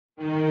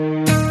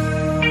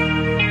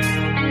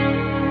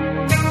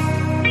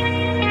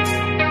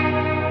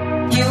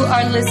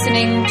are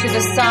listening to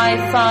the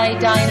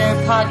SciFi Diner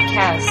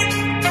podcast.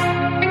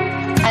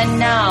 And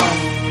now,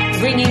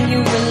 bringing you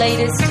the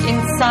latest in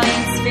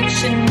science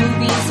fiction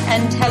movies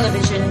and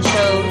television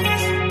shows.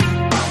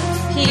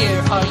 Here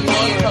are your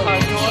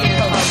hosts.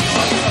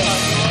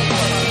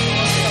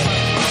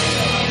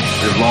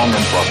 Live long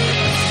and prosper.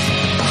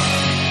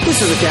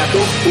 This is the Captain.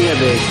 We have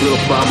a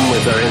little problem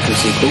with our entry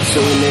sequence,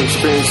 so we may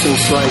experience some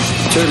slight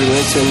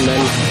turbulence and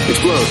then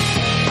explode.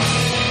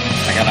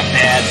 I got a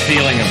bad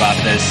feeling about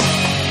this.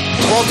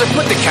 Walter,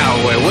 put the cow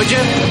away, would you?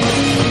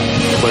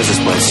 What is this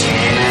place?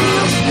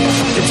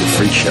 It's a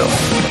freak show.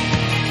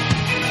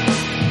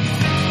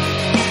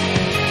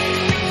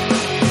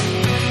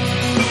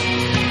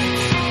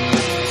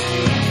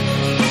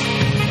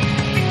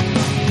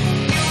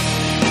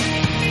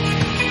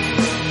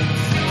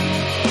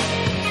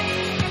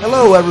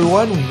 Hello,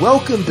 everyone.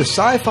 Welcome to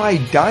Sci-Fi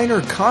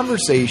Diner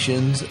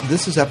Conversations.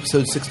 This is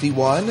episode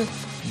 61.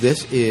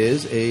 This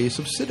is a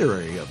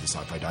subsidiary of the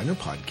Sci-Fi Diner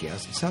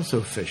podcast. It sounds so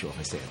official if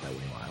I say it that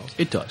way, Miles.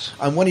 It does.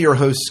 I'm one of your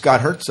hosts,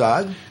 Scott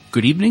Herzog.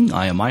 Good evening.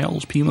 I am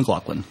Miles P.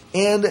 McLaughlin.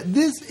 And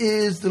this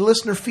is the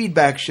listener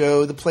feedback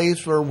show, the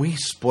place where we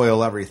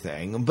spoil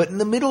everything. But in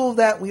the middle of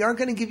that, we are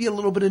going to give you a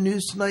little bit of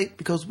news tonight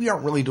because we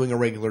aren't really doing a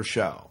regular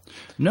show.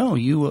 No,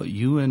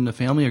 you and the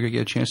family are going to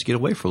get a chance to get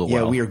away for a little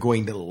while. Yeah, we are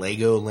going to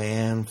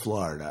Legoland,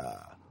 Florida.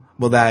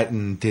 Well, that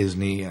and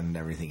Disney and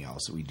everything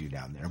else that we do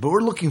down there. But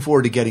we're looking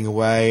forward to getting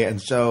away,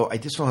 and so I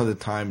just don't have the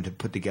time to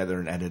put together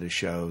and edit a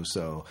show.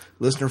 So,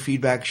 listener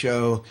feedback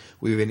show.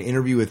 We have an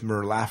interview with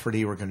Mur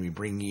Lafferty. We're going to be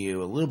bringing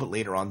you a little bit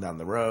later on down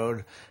the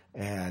road,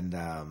 and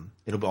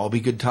it'll all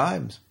be good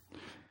times.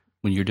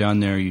 When you're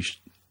down there, you should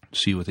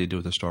see what they do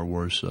with the Star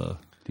Wars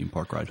theme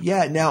park ride.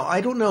 Yeah, now,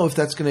 I don't know if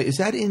that's going to – is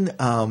that in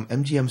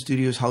MGM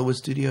Studios, Hollywood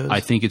Studios? I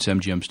think it's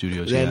MGM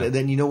Studios,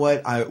 Then you know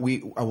what? I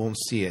won't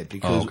see it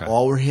because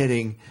all we're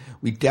hitting –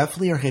 we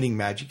definitely are hitting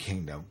Magic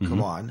Kingdom. Mm-hmm.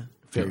 Come on.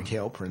 Fairy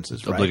Tale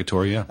Princess, right?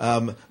 Obligatory, yeah.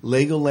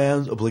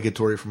 Legoland's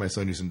obligatory for my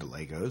son who's into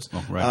Legos.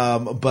 Oh, right.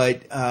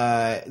 But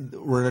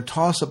we're in a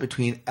toss-up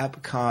between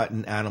Epcot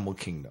and Animal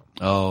Kingdom.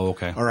 Oh,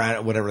 okay. Or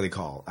whatever they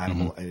call it.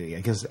 Animal. Mm-hmm.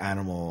 I guess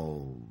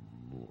Animal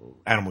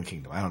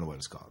Kingdom. I don't know what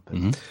it's called.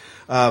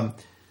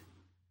 But,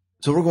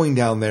 so we're going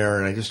down there,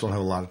 and I just don't have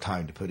a lot of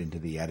time to put into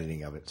the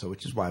editing of it, so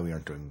which is why we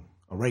aren't doing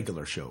a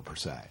regular show per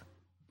se.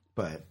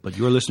 But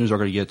your listeners are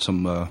going to get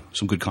some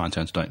good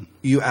content tonight.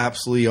 You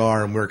absolutely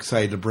are, and we're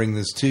excited to bring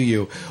this to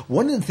you.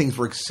 One of the things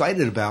we're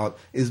excited about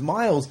is,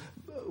 Miles,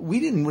 we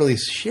didn't really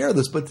share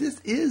this, but this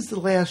is the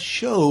last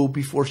show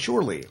before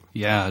shore leave.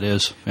 Yeah, it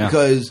is. Yeah.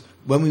 Because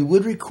when we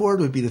would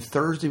record, it would be the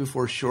Thursday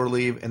before shore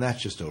leave, and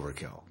that's just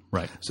overkill.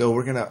 Right. So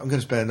I'm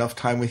gonna spend enough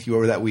time with you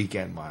over that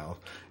weekend, Miles,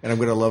 and I'm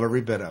gonna love every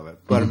bit of it.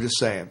 But I'm just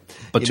saying.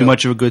 But too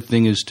much of a good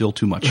thing is still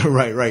too much.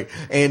 Right.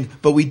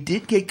 But we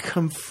did get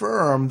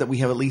confirmed that we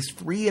have at least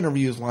 3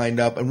 interviews lined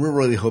up, and we're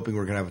really hoping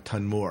we're gonna have a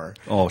ton more.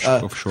 Oh,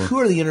 sure, for sure. Who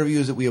are the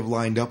interviews that we have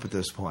lined up at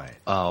this point?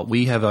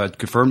 We have a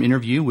confirmed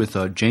interview with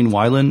Jane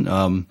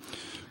Wyland.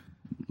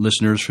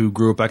 Listeners who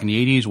grew up back in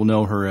the 80s will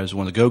know her as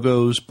one of the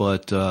Go-Go's,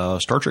 but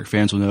Star Trek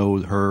fans will know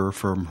her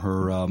from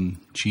her.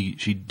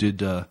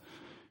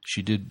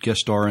 She did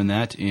guest star in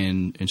that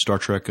in Star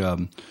Trek: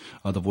 The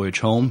Voyage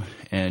Home,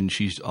 and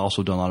she's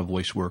also done a lot of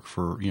voice work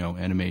for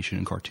animation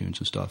and cartoons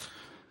and stuff.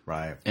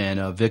 Right.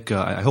 And Vic,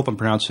 I hope I'm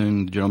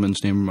pronouncing the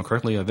gentleman's name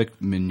correctly. Vic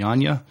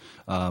Mignogna.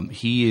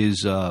 He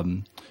has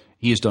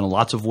done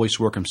lots of voice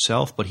work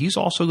himself, but he's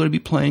also going to be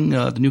playing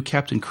the new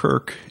Captain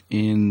Kirk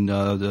in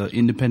the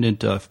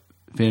independent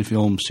fan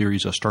film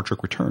series Star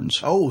Trek Returns.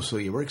 Oh, so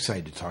you were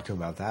excited to talk to him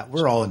about that.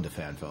 We're all into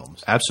fan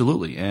films.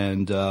 Absolutely,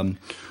 and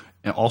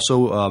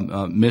also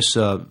Miss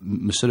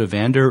Masita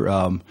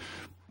Vander.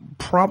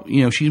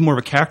 She's more of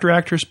a character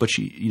actress, but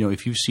she,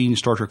 if you've seen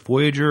Star Trek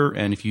Voyager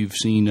and if you've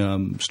seen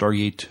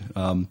Stargate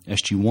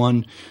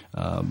SG-1,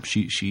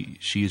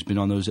 she has been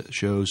on those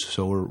shows.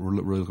 So we're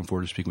really looking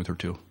forward to speaking with her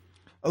too.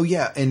 Oh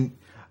yeah, and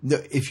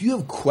if you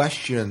have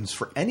questions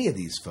for any of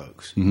these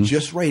folks,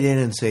 just write in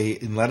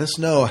and let us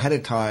know ahead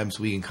of time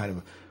so we can kind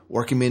of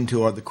work them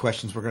into the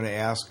questions we're going to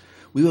ask.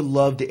 We would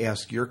love to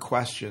ask your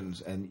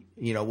questions, and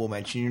we'll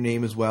mention your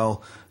name as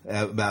well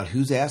about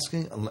who's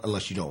asking,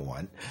 unless you don't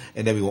want,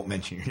 and then we won't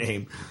mention your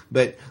name.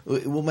 But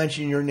we'll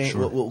mention your name.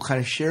 Sure. We'll kind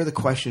of share the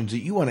questions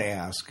that you want to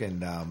ask,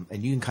 and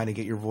you can kind of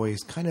get your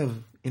voice kind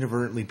of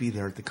inadvertently be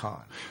there at the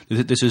con.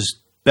 This is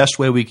best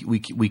way we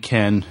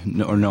can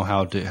or know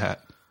how to.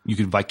 You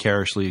can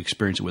vicariously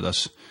experience it with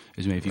us,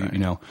 as many of you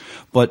know.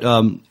 But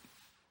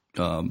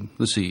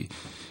let's see.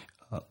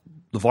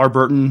 LeVar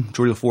Burton,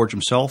 Geordie LaForge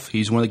himself,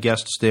 he's one of the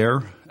guests there.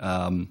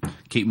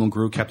 Kate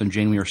Mulgrew, Captain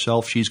Janeway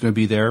herself, she's going to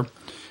be there.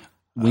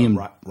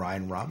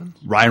 Ryan Robbins?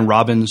 Ryan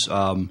Robbins,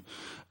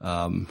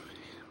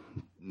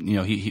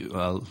 he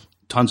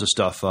tons of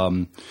stuff.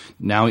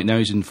 Now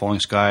he's in Falling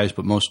Skies,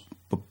 but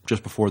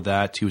just before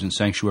that, he was in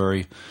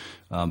Sanctuary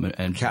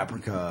and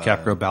Caprica,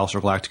 Battlestar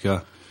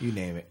Galactica. You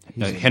name it.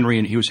 He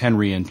was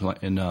Henry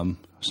in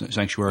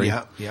Sanctuary.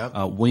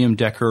 Yeah. William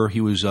Decker,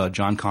 he was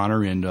John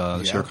Connor in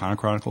the Sarah Connor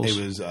Chronicles.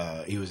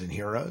 He was in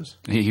Heroes.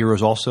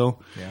 Heroes also.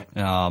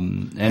 Yeah.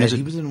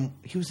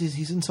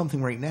 He's in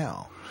something right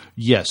now.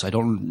 Yes, I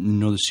don't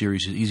know the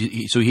series.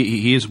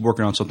 He is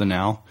working on something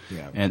now.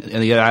 Yeah. And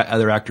the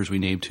other actors we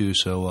named too.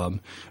 So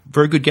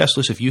very good guest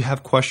list. If you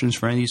have questions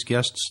for any of these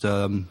guests,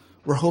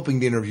 we're hoping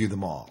to interview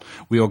them all.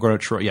 We are going to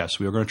try. Yes,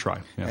 we are going to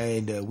try. Yeah.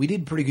 And we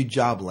did a pretty good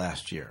job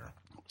last year.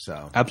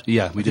 So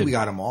we did. We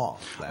got them all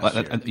last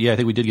year. Yeah, I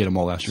think we did get them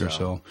all last year.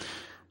 So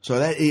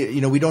that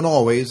we don't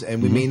always,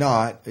 and we may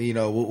not.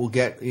 We'll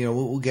get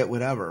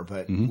whatever,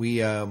 but we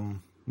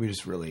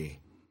just really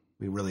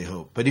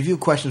hope. But if you have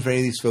questions for any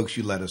of these folks,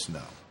 you let us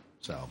know.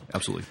 So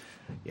absolutely,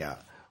 yeah.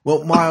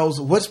 Well, Miles,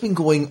 what's been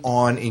going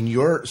on in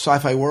your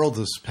sci-fi world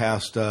this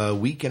past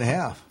week and a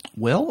half?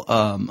 Well,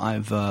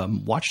 I've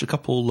watched a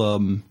couple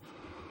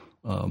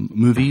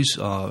movies,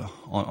 one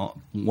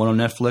on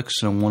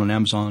Netflix and one on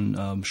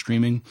Amazon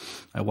streaming.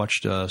 I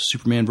watched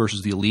Superman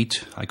versus the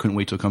Elite. I couldn't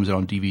wait till it comes out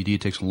on DVD.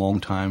 It takes a long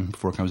time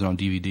before it comes out on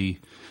DVD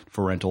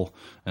for rental,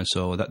 and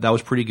so that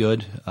was pretty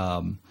good.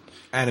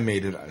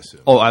 Animated, I assume.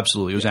 Oh,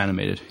 absolutely, it was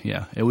animated.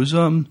 Yeah, it was.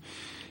 It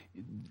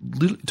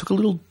took a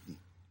little.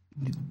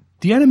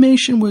 The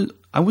animation was.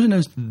 I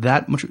wasn't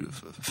that much a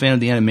fan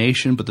of the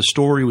animation, but the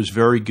story was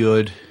very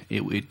good.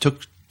 It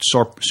took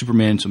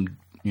Superman some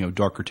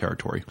darker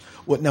territory.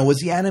 What now? Was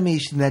the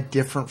animation that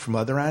different from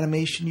other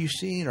animation you've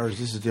seen, or is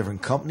this a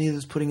different company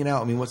that's putting it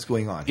out? I mean, what's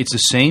going on? It's the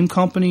same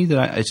company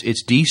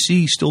it's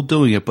DC still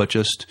doing it, but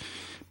just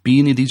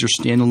being that these are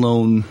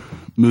standalone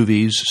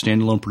movies,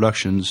 standalone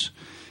productions.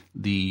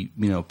 The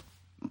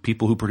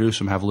people who produce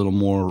them have a little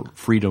more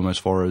freedom as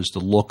far as the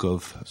look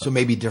of. So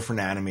maybe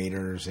different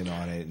animators in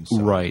on it, and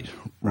so right.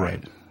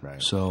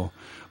 So,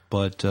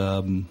 but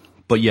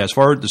yeah, as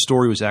far as the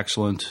story was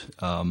excellent.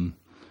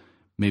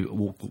 Maybe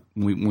when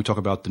we talk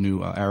about the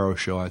new Arrow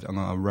show, I'm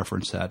going to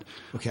reference that.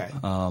 Okay.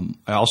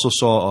 I also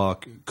saw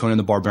Conan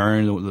the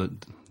Barbarian, the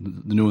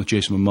new one with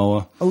Jason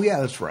Momoa. Oh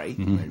yeah, that's right.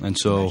 Mm-hmm. And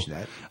so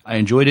I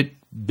enjoyed it.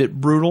 Bit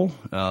brutal.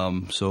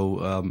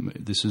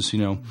 This is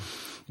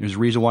there's a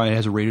reason why it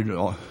has a rated.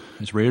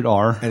 It's rated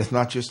R, and it's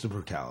not just the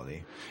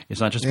brutality. It's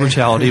not just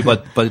brutality,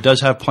 but it does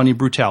have plenty of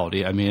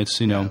brutality. I mean,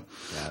 it's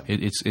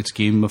it's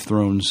Game of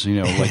Thrones,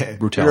 like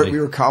brutality.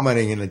 We were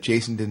commenting, and that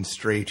Jason didn't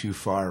stray too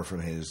far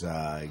from his,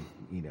 to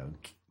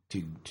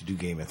do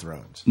Game of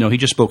Thrones. No, he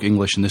just spoke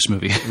English in this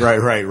movie.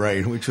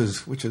 Right. Which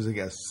was I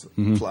guess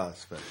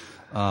plus. But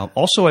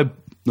also, I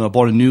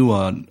bought a new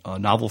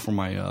novel for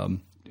my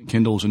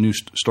Kindle. It's a new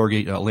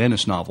Stargate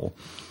Atlantis novel.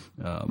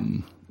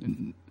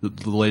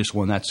 The latest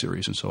one in that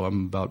series, and so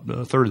I'm about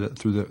a third of it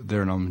through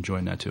there, and I'm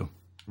enjoying that too.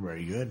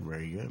 Very good.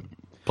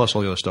 Plus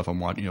all the other stuff I'm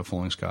watching,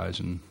 Falling Skies,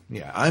 and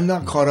I'm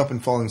not caught up in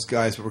Falling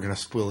Skies, but we're going to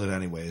spoil it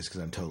anyways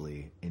because I'm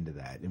totally into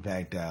that. In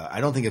fact, I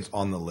don't think it's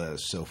on the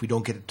list, so if we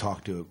don't get to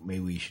talk to it,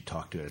 maybe we should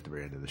talk to it at the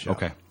very end of the show.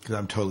 Okay, because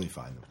I'm totally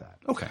fine with that.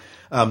 Okay.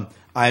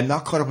 I'm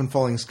not caught up in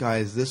Falling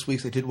Skies this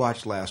week's. I did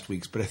watch last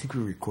week's, but I think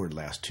we recorded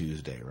last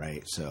Tuesday,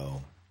 right?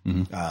 So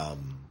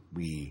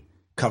we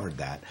covered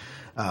that.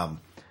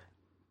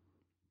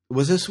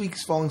 Was this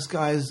week's Falling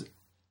Skies,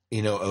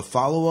 a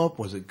follow-up?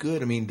 Was it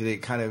good? I mean, did it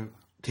kind of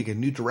take a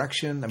new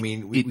direction? I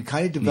mean, we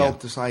kind of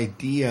developed this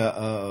idea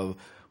of,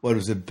 what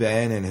was it,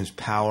 Ben and his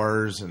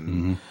powers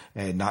and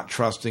not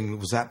trusting.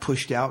 Was that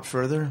pushed out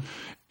further?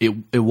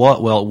 It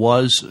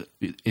was.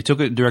 It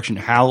took a direction.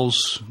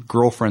 Hal's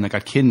girlfriend that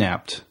got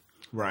kidnapped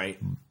by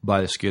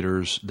the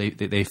Skidders,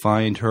 they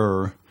find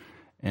her,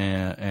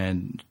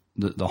 and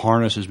the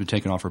harness has been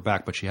taken off her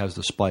back, but she has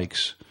the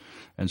spikes.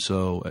 And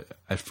so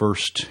at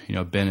first,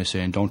 Ben is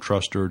saying, don't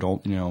trust her,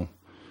 don't,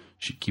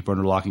 keep her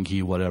under lock and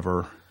key,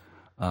 whatever.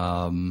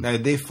 Now,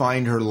 did they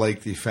find her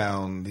like they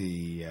found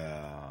the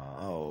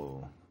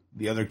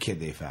other kid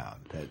they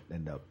found that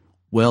ended up?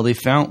 Well, they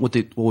found what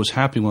was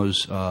happening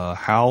was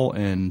Hal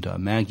and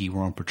Maggie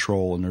were on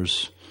patrol, and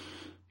there's,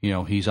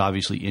 he's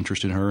obviously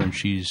interested in her, and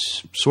she's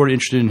sort of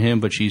interested in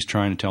him, but she's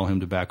trying to tell him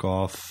to back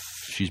off.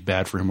 She's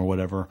bad for him or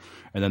whatever.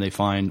 And then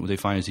what they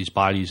find is these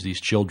bodies,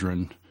 these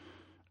children,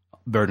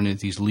 buried underneath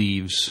these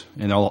leaves,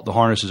 and all the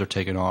harnesses are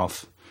taken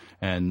off,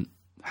 and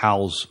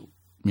Hal's,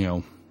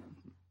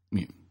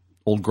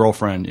 old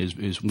girlfriend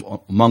is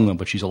among them,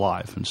 but she's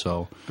alive, and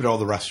so. But all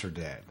the rest are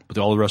dead.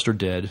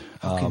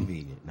 How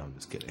convenient. No, I'm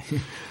just kidding.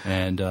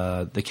 And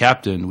the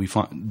captain, we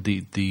find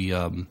the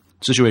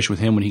situation with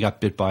him when he got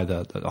bit by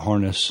the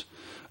harness.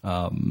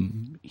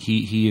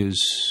 He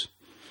is.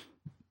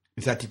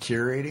 Is that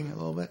deteriorating a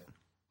little bit?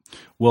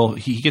 Well,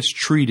 he gets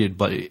treated,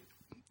 but.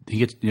 He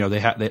gets,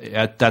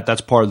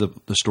 that's part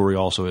of the story.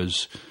 Also,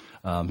 is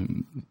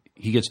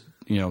he gets,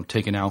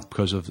 taken out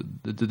because of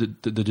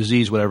the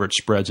disease, whatever it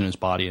spreads in his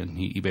body, and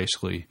he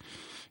basically,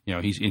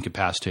 he's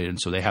incapacitated, and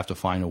so they have to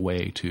find a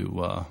way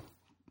to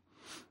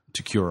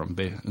cure him.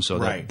 And so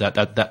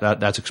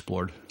that's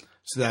explored.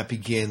 So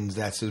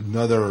that's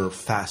another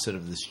facet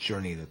of this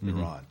journey that they're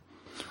on.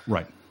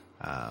 Right.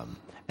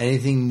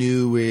 Anything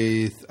new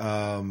with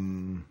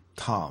Tom?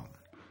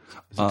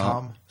 Is it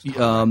Tom?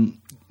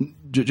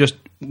 Just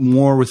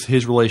more with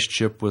his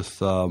relationship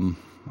with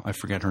I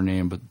forget her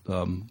name, but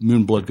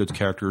Moon Bloodgood's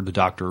character, the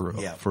doctor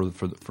for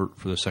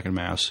the second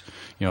mass.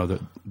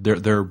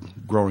 Their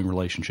growing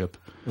relationship.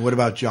 And what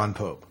about John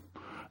Pope?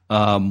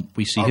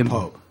 We see Our him.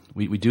 Pope.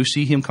 We do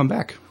see him come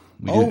back.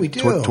 We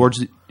do. Towards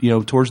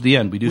the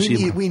end, we do see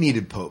him. We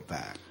needed Pope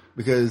back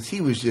because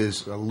he was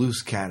just a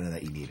loose cannon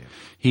that you needed.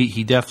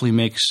 He definitely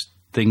makes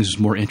things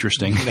more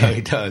interesting. Yeah,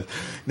 he does.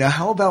 Now,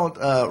 how about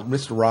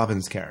Mr.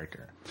 Robbins'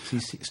 character?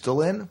 Is he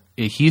still in?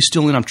 He's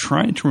still in. I'm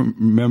trying to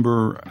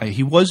remember.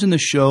 He was in the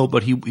show,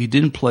 but he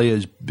didn't play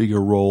as big a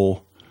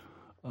role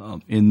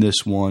in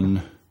this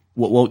one.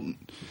 Well,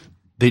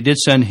 they did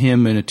send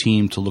him and a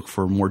team to look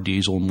for more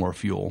diesel and more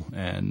fuel,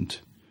 and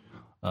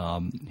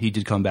he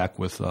did come back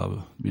with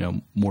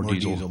more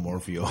diesel, more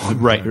fuel.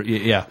 Right?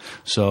 Yeah.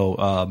 So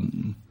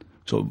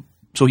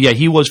yeah,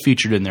 he was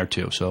featured in there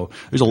too. So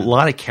there's a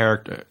lot of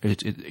character,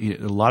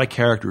 a lot of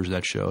characters in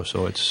that show.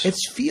 So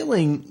it's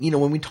feeling,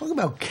 when we talk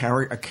about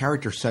a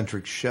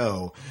character-centric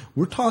show,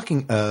 we're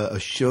talking a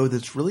show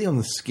that's really on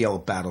the scale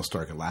of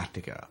Battlestar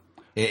Galactica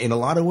in a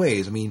lot of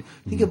ways. I mean,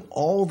 think of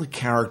all the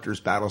characters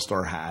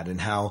Battlestar had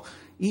and how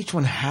each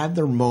one had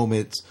their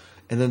moments,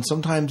 and then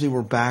sometimes they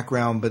were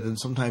background, but then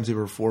sometimes they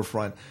were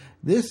forefront.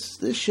 This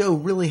show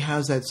really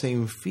has that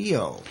same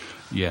feel.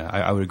 Yeah,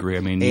 I would agree. I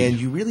mean, and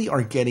you really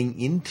are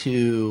getting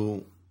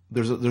into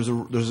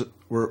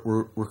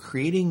we're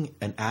creating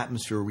an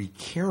atmosphere where we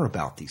care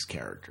about these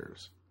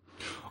characters.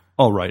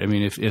 Oh, right. I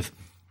mean, if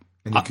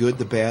and the good,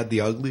 the bad,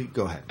 the ugly.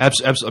 Go ahead.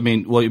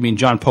 Absolutely. I mean,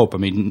 John Pope. I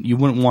mean, you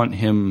wouldn't want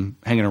him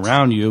hanging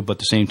around you, but at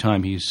the same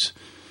time, he's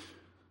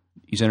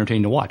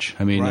entertaining to watch.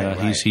 I mean,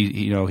 right.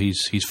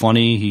 He's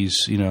funny.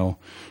 He's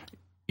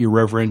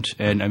irreverent,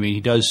 and I mean,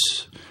 he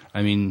does.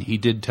 I mean, he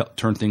did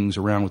turn things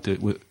around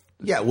with.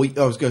 Yeah, well,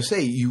 I was going to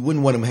say you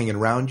wouldn't want him hanging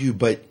around you,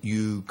 but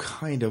you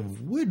kind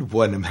of would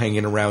want him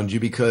hanging around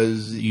you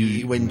because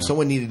when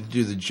someone needed to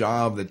do the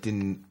job that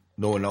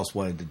no one else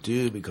wanted to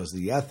do because of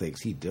the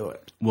ethics, he'd do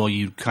it. Well,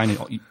 you kind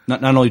of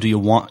not only do you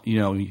want,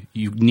 you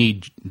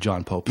need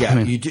John Pope. Yeah, I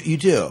mean, you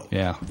do.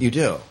 Yeah, you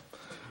do.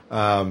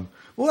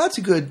 Well, that's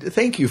a good.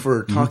 Thank you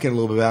for talking a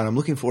little bit about it. I'm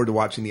looking forward to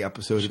watching the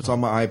episode. It's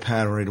on my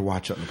iPad. I'm ready to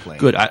watch it on the plane.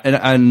 Good.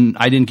 And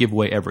I didn't give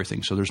away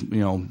everything, so there's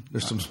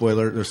some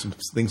spoiler. There's some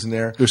things in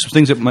there. There's some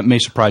things that may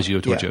surprise you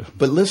towards you.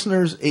 But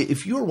listeners,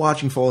 if you're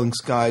watching Falling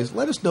Skies,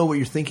 let us know what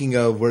you're thinking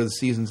of where the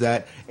season's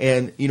at.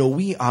 And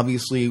we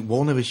obviously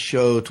won't have a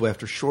show till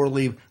after shore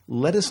leave.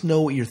 Let us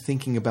know what you're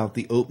thinking about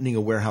the opening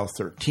of Warehouse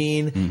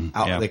 13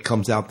 that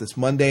comes out this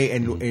Monday.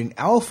 And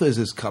Alphas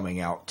is coming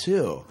out,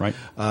 too. Right.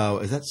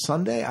 Is that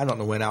Sunday? I don't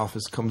know when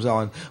Alphas comes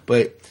on.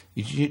 But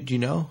do you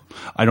know?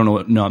 I don't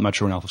know. No, I'm not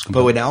sure when Alphas comes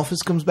But when Alphas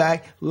comes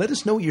back, let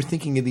us know what you're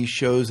thinking of these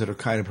shows that are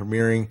kind of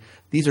premiering.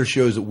 These are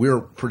shows that we're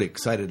pretty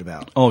excited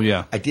about. Oh,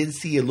 yeah. I did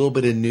see a little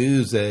bit of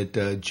news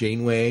that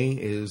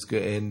Janeway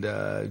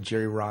and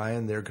Jerry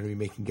Ryan, they're going to be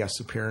making guest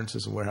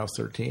appearances in Warehouse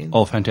 13.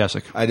 Oh,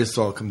 fantastic. I just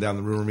saw it come down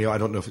the rumor mill. I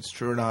don't know if it's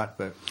true or not,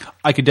 but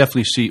I could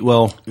definitely see.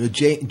 Well,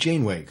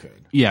 Janeway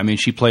could. Yeah, I mean,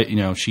 she played.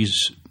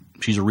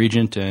 She's a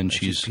regent, and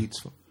she's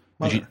Pete's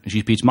mother.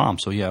 She's Pete's mom.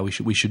 So yeah,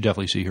 we should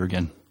definitely see her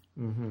again.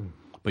 Mm-hmm.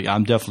 But yeah,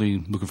 I'm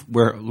definitely looking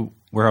for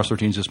Warehouse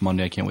 13 is this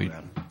Monday. I can't wait.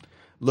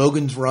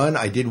 Logan's Run.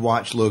 I did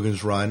watch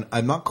Logan's Run.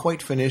 I'm not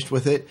quite finished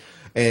with it,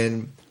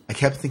 and I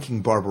kept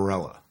thinking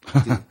Barbarella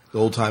the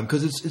old time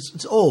because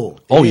it's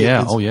old. Oh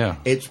yeah.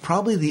 It's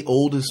probably the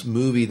oldest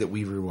movie that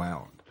we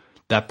rewound.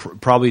 That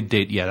probably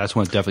date. Yeah, that's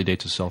when it definitely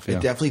dates itself. Yeah,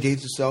 it definitely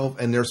dates itself,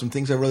 and there's some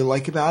things I really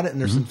like about it, and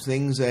there's some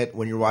things that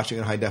when you're watching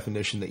in high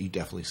definition that you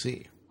definitely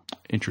see.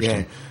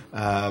 Interesting.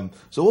 Yeah.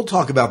 So we'll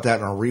talk about that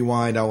in our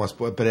rewind.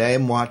 But I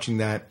am watching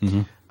that.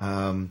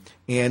 Mm-hmm.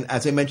 And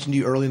as I mentioned to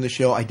you early in the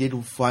show, I did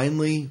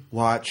finally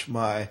watch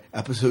my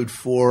episode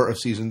 4 of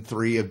season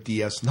 3 of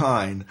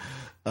DS9.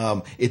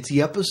 It's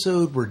the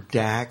episode where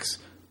Dax,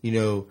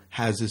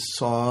 has this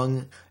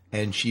song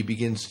and she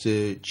begins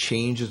to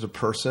change as a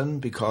person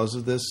because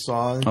of this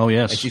song. Oh,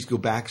 yes. And she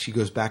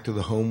goes back to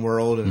the home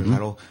world.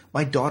 And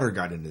my daughter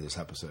got into this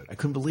episode. I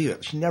couldn't believe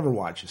it. She never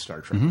watches Star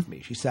Trek with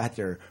me. She sat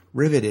there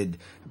riveted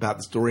about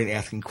the story and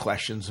asking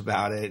questions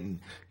about it. And,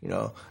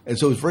 and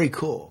so it was very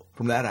cool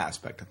from that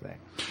aspect of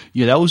things.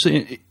 Yeah, that was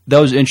an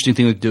interesting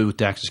thing to do with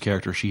Dax's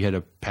character. She had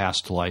a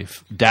past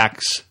life.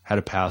 Dax had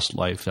a past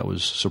life that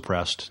was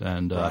suppressed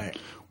and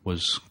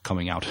was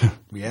coming out.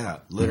 Yeah,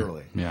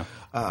 literally. Yeah.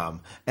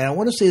 And I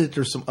want to say that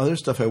there's some other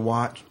stuff I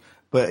watched,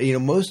 but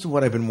most of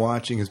what I've been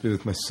watching has been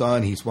with my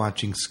son. He's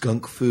watching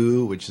Skunk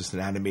Fu, which is an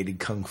animated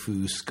kung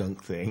fu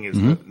skunk thing. There's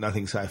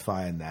nothing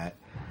sci-fi in that.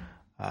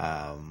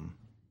 And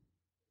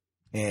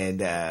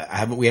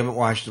we haven't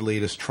watched the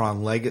latest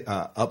Tron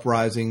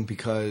Uprising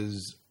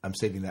because I'm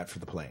saving that for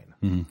the plane.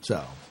 Mm-hmm.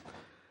 So,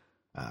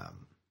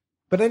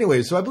 but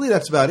anyway, so I believe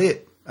that's about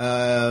it.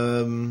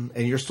 And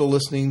you're still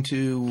listening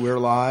to We're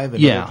Live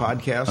and other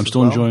podcasts. I'm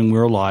still enjoying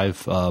We're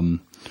Live.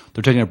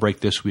 They're taking a break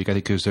this week, I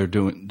think, because they're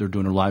doing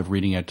a live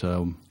reading at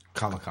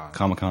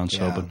Comic-Con.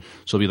 So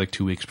it'll be like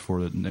 2 weeks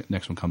before the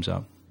next one comes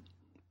out.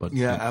 But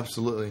yeah,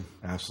 absolutely.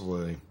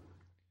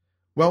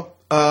 Well,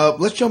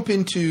 let's jump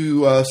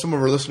into some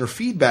of our listener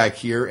feedback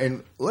here,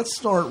 and let's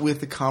start with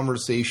the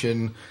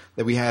conversation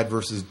that we had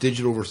versus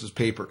digital versus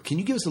paper. Can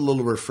you give us a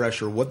little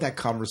refresher what that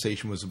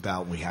conversation was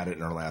about when we had it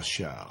in our last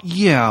show?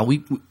 Yeah,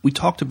 we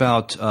talked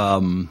about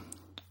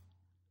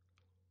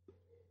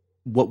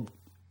what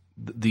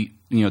the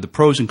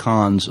pros and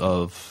cons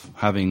of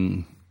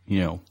having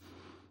the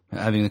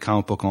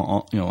comic book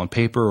on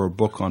paper or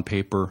book on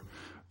paper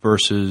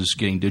versus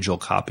getting digital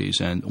copies.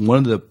 And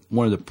one of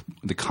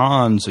the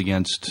cons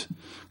against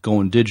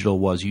going digital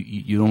was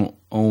you don't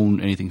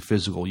own anything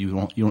physical. You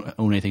don't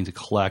own anything to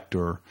collect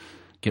or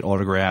get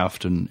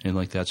autographed and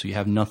like that. So you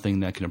have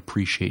nothing that can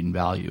appreciate in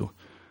value.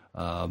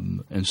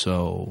 And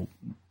so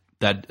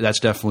that's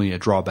definitely a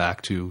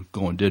drawback to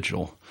going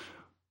digital.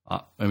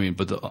 I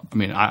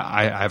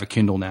have a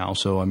Kindle now,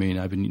 so I've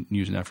been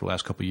using that for the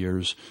last couple of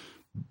years.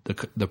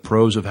 The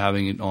pros of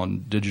having it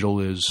on digital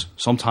is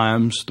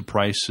sometimes the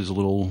price is a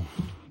little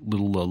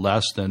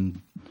less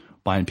than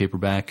buying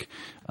paperback.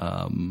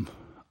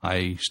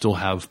 I still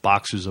have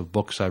boxes of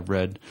books I've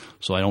read,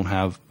 so I don't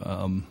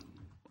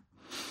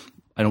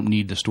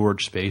need the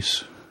storage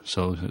space.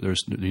 So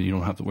you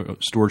don't have to worry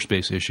about storage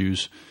space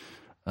issues.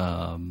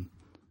 And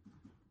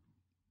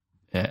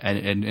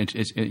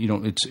it's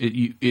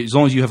as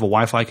long as you have a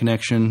Wi-Fi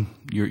connection,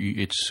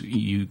 you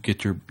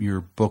get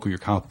your book or your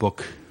comic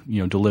book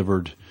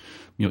delivered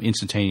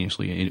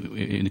instantaneously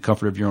in the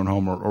comfort of your own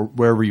home or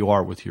wherever you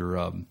are with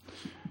your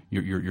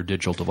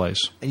digital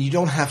device. And you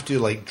don't have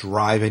to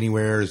drive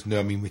anywhere.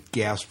 With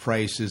gas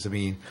prices,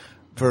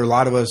 for a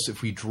lot of us,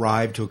 if we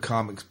drive to a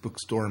comics book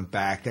store and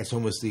back, that's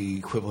almost the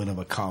equivalent of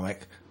a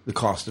comic. The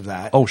cost of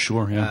that. Oh,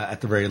 sure, yeah. At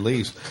the very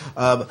least.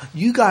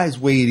 You guys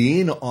weighed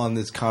in on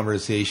this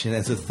conversation,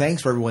 and so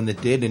thanks for everyone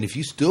that did. And if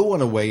you still want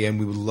to weigh in,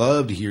 we would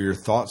love to hear your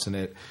thoughts on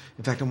it.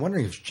 In fact, I'm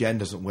wondering if Jen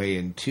doesn't weigh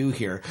in too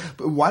here.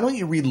 But why don't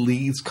you read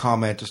Lee's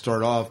comment to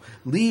start off?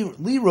 Lee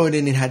wrote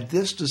in and had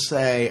this to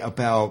say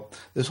about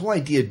this whole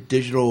idea of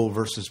digital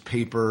versus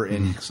paper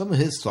and some of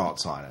his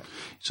thoughts on it.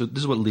 So this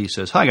is what Lee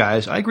says. Hi,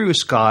 guys. I agree with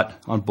Scott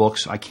on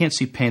books. I can't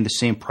see paying the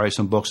same price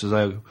on books as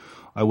I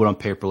would on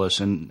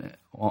paperless and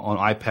on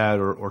iPad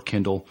or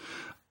Kindle.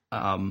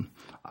 I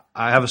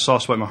have a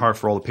soft spot in my heart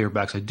for all the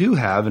paperbacks I do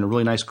have and a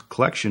really nice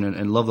collection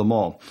and love them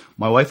all.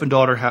 My wife and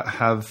daughter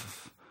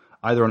have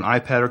either an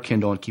iPad or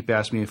Kindle and keep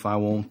asking me if I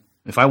want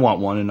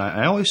one. And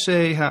I always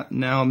say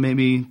now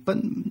maybe, but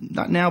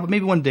not now, but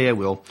maybe one day I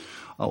will.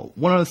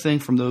 One other thing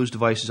from those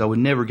devices I would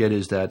never get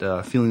is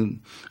that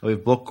feeling of a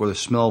book or the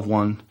smell of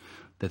one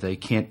that they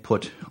can't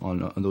put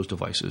on those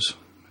devices.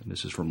 And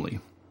this is from Lee.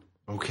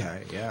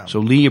 Okay, yeah. So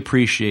Lee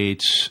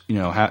appreciates, he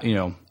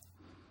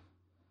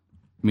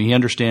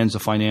understands the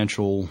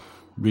financial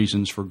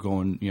reasons for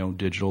going,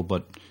 digital,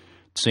 but at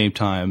the same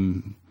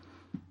time,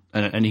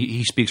 and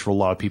he speaks for a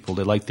lot of people.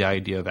 They like the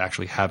idea of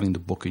actually having the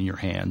book in your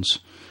hands.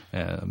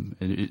 That's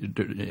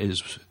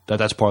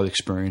part of the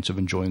experience of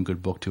enjoying a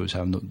good book too, is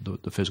having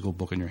the physical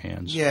book in your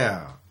hands.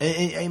 Yeah,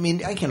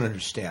 I can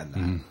understand that.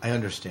 Mm-hmm. I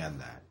understand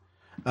that.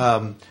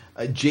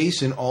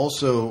 Jason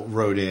also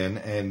wrote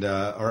in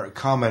or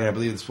commented, I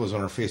believe this was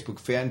on our Facebook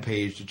fan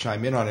page, to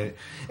chime in on it.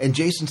 And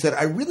Jason said,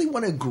 I really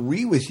want to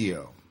agree with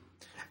you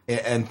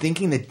and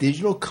thinking that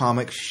digital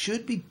comics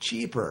should be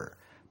cheaper,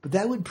 but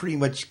that would pretty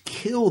much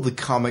kill the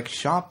comic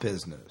shop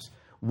business.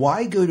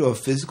 Why go to a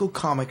physical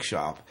comic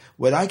shop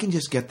when I can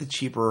just get the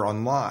cheaper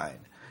online?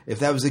 If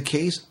that was the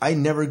case, I'd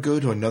never go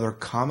to another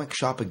comic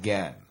shop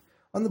again.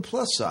 On the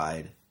plus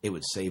side, it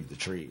would save the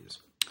trees.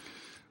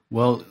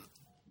 Well,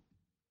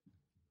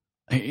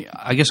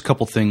 I guess a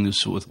couple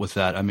things with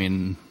that.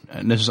 And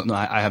this is something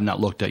I have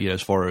not looked at yet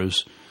as far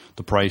as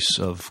the price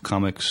of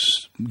comics,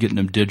 getting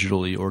them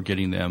digitally or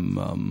getting them,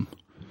 on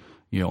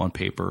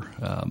paper.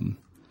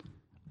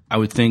 I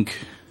would think,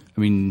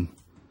 they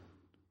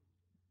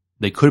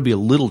could be a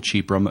little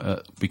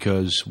cheaper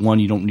because one,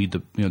 you don't need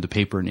the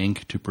paper and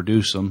ink to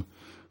produce them,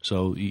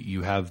 so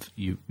you have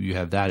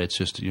that. It's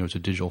just it's a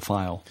digital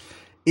file.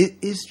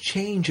 Is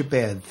change a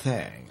bad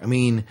thing?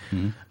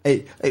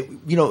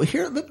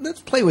 Here,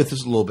 let's play with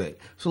this a little bit.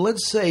 So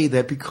let's say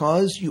that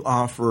because you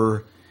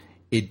offer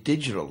it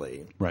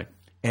digitally, right,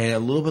 and a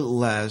little bit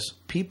less,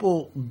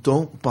 people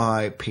don't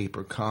buy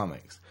paper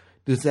comics.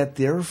 Does that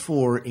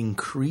therefore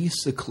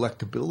increase the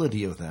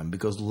collectability of them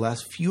because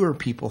fewer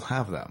people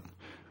have them?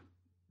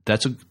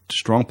 That's a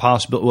strong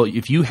possibility. Well,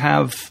 if you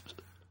have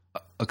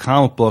a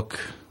comic book,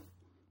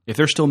 if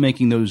they're still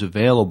making those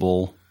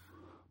available.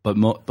 But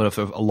if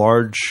a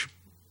large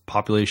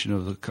population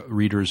of the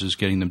readers is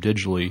getting them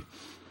digitally,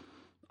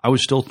 I would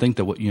still think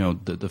that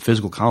the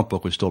physical comic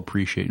book would still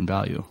appreciate in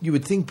value. You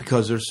would think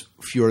because there's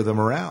fewer of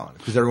them around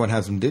because everyone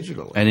has them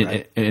digitally, and,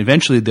 right? And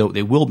eventually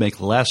they will make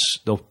less.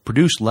 They'll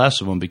produce less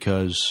of them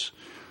because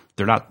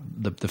they're not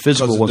the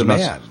physical ones.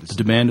 The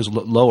demand is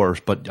lower,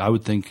 but I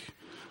would think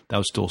that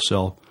would still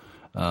sell.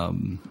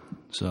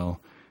 So,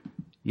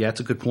 yeah, that's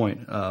a good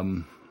point.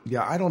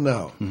 Yeah, I don't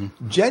know.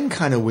 Mm-hmm. Jen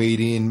kind of weighed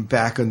in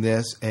back on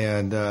this,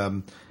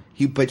 and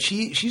But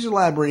she's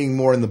elaborating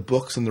more in the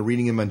books and the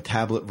reading them on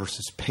tablet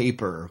versus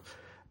paper.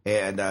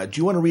 And do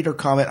you want to read her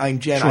comment? I'm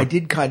Jen. Sure. I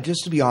did cut,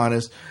 just to be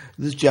honest,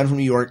 this is Jen from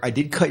New York. I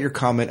did cut your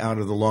comment out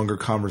of the longer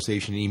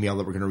conversation email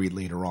that we're going to read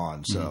later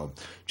on. So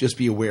just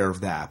be aware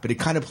of that. But it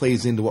kind of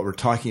plays into what we're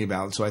talking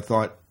about. So I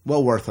thought,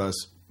 well worth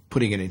us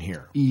putting it in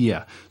here.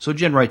 Yeah. So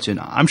Jen writes in,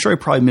 I'm sure I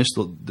probably missed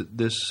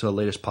this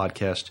latest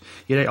podcast,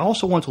 yet I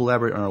also want to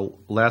elaborate on our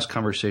last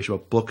conversation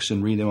about books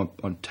and reading them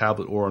on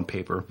tablet or on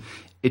paper.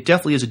 It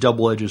definitely is a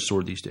double-edged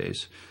sword these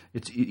days.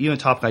 It's even a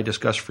topic I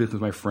discuss frequently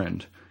with my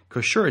friend.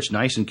 Because sure, it's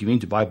nice and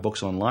convenient to buy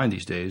books online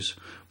these days,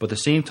 but at the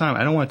same time,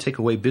 I don't want to take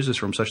away business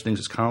from such things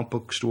as comic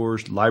book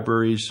stores,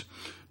 libraries,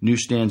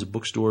 newsstands,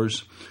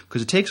 bookstores,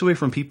 because it takes away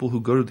from people who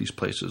go to these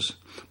places.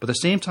 But at the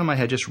same time, I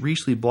had just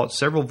recently bought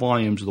several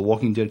volumes of the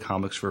Walking Dead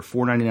comics for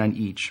 $4.99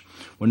 each,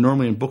 when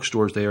normally in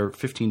bookstores they are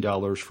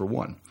 $15 for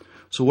one.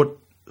 So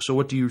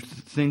what do you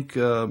think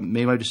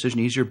made my decision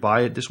easier?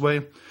 Buy it this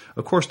way?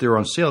 Of course, they were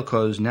on sale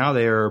because now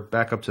they are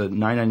back up to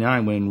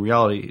 $9.99 when in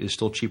reality it is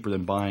still cheaper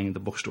than buying at the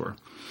bookstore.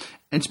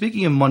 And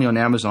speaking of money on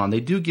Amazon, they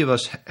do give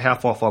us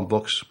half off on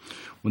books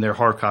when they're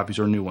hard copies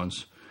or new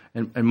ones.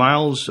 And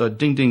Miles,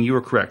 ding ding, you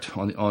were correct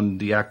on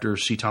the actor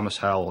C. Thomas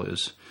Howell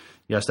is.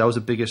 Yes, that was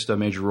the biggest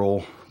major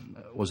role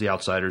was The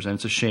Outsiders, and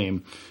it's a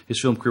shame.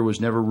 His film career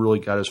was never really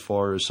got as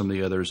far as some of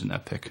the others in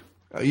that pick.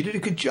 You did a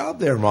good job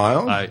there,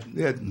 Miles.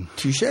 Yeah,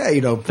 touche.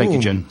 Thank you,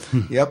 Jen.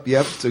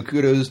 Yep. So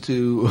kudos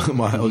to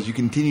Miles. You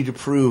continue to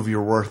prove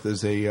your worth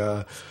as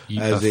a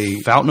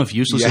fountain of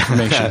useless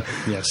information.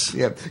 Yes.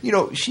 Yeah.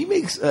 She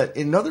makes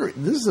another.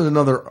 This is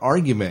another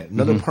argument.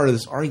 Another part of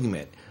this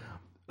argument.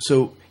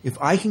 So if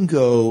I can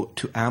go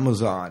to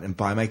Amazon and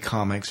buy my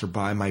comics or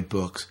buy my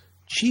books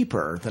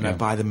cheaper than I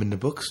buy them in the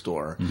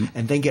bookstore,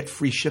 and then get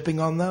free shipping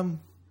on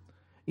them,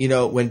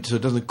 so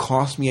it doesn't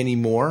cost me any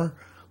more,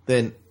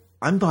 then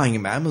I'm buying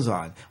them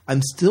Amazon.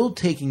 I'm still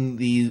taking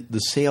the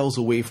sales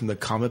away from the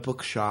comic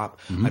book shop.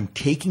 I'm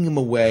taking them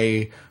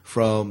away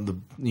from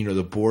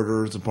the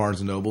Borders, the Barnes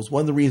and Nobles.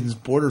 One of the reasons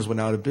Borders went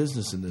out of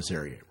business in this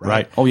area,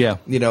 right? Oh yeah.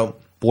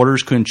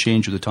 Borders couldn't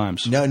change with the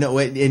times. No.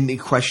 And the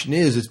question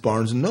is, it's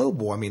Barnes and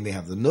Noble. I mean, they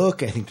have the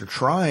Nook. I think they're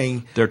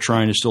trying. They're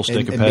trying to still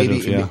stay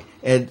competitive.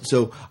 And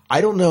so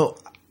I don't know.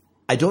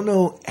 I don't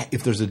know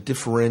if there's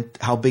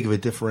how big of a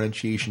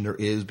differentiation there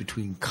is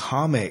between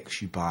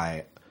comics you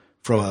buy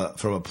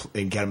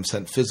and get them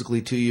sent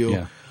physically to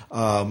you,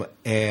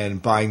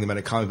 and buying them at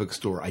a comic book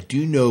store. I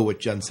do know what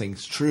Jen's saying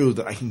is true,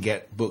 that I can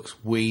get books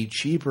way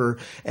cheaper,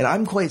 and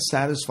I'm quite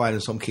satisfied in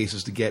some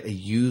cases to get a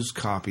used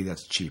copy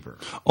that's cheaper.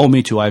 Oh,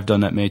 me too. I've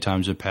done that many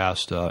times in the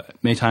past.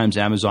 Many times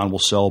Amazon will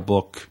sell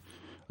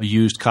a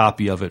used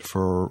copy of it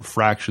for a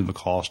fraction of the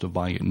cost of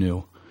buying it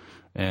new.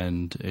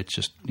 And it's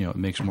just, it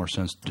makes more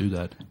sense to do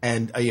that.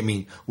 And I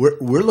mean, we're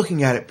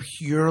looking at it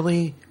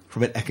purely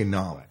from an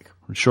economic.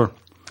 Sure.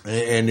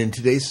 And in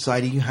today's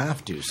society, you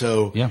have to.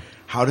 So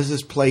how does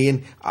this play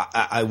in?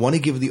 I want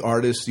to give the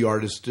artist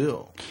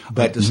due.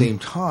 But at the same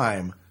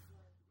time,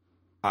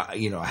 I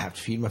have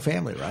to feed my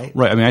family, right?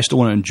 Right. I mean, I still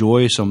want to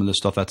enjoy some of the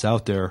stuff that's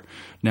out there.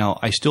 Now,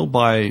 I still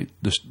buy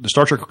the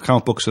Star Trek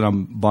comic books that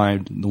I'm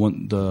buying,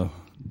 the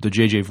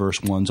JJ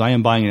Verse ones. I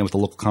am buying it with the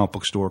local comic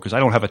book store because I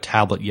don't have a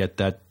tablet yet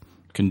that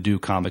can do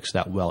comics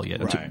that well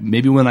yet. Right.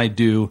 Maybe when I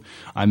do,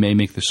 I may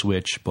make the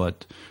switch,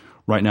 but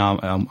right now,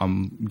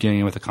 I'm getting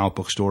in with a comic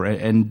book store,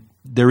 and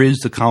there is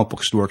the comic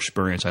book store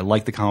experience. I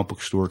like the comic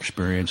book store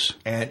experience,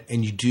 and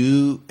you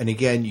do, and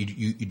again,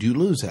 you do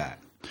lose that.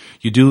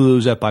 You do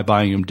lose that by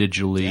buying them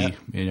digitally,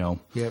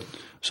 Yep.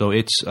 So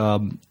it's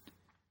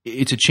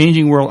a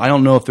changing world. I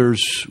don't know if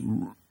there's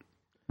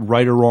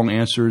right or wrong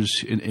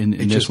answers in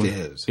this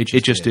one.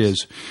 It just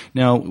is.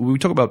 Now we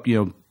talk about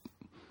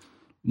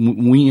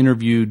we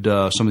interviewed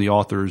some of the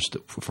authors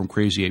from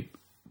Crazy Eight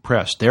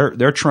Press.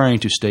 They're trying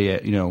to stay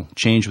at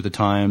change with the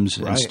times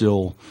and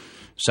still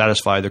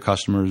satisfy their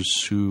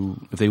customers who,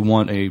 if they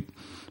want a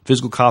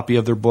physical copy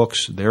of their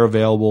books, they're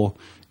available.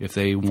 If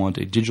they want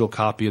a digital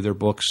copy of their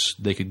books,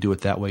 they could do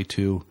it that way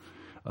too.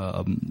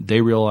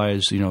 They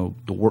realize the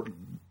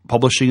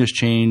publishing has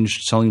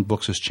changed, selling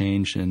books has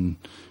changed, and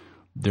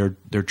they're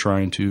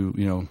trying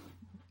to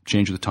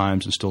change with the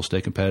times and still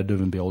stay competitive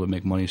and be able to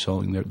make money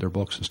selling their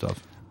books and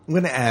stuff. I'm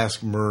going to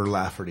ask Mur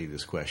Lafferty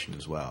this question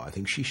as well. I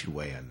think she should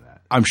weigh in on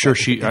that. I'm sure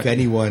if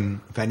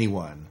anyone.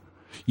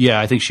 Yeah,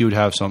 I think she would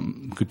have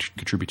some could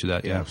contribute to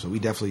that. Yeah, so we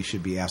definitely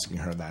should be asking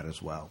her that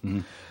as well.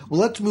 Well,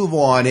 let's move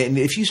on. And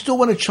if you still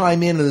want to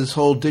chime in on this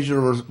whole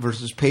digital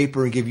versus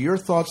paper and give your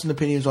thoughts and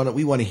opinions on it,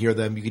 we want to hear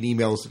them. You can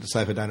email us at the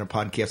SciFi Diner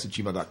Podcast at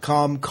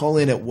gmail.com. Call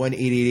in at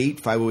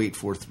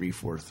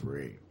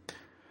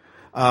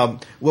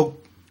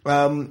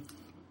 1-888-508-4343.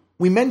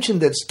 We mentioned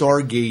that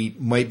Stargate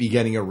might be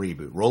getting a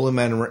reboot. Roland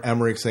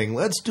Emmerich saying,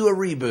 let's do a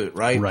reboot,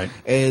 right? Right.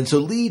 And so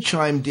Lee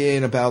chimed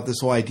in about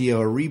this whole idea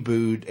of a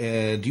reboot.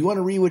 And do you want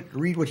to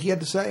read what he had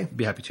to say?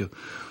 Be happy to.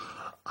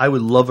 I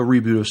would love a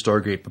reboot of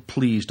Stargate, but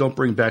please don't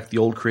bring back the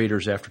old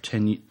creators after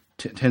 10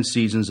 10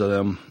 seasons of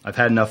them. I've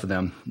had enough of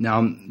them. Now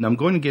I'm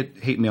going to get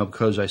hate mail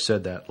because I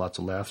said that. Lots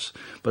of laughs.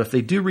 But if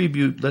they do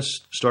reboot,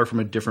 let's start from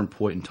a different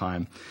point in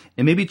time.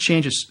 And maybe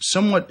change it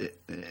somewhat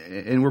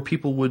and where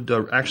people would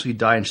actually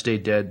die and stay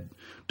dead.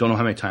 Don't know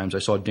how many times I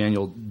saw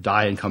Daniel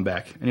die and come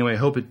back. Anyway, I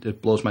hope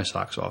it blows my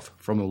socks off.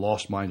 From the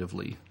Lost Mind of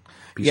Lee.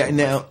 Peace out.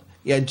 Now,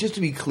 just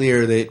to be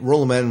clear, that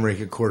Roland Emmerich,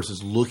 of course,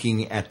 is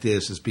looking at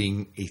this as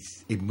being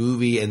a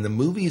movie, and the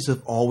movies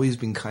have always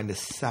been kind of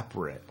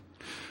separate.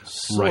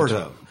 Sort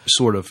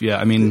of, yeah.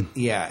 I mean,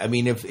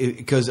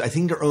 because I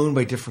think they're owned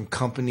by different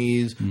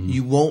companies. Mm-hmm.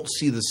 You won't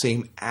see the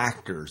same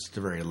actors, at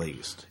the very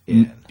least.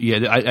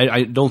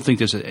 I don't think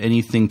there's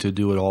anything to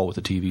do at all with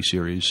the TV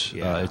series.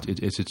 Yeah.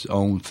 It's its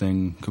own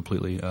thing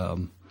completely.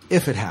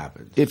 If it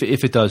happens.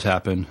 If it does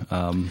happen.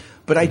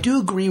 But I do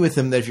agree with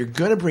him that if you're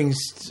going to bring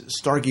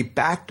Stargate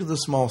back to the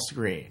small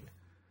screen,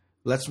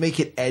 let's make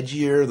it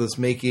edgier. Let's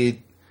make it,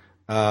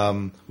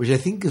 which I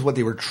think is what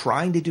they were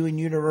trying to do in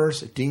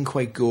Universe. It didn't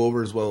quite go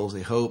over as well as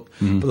they hoped.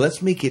 Mm-hmm. But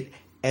let's make it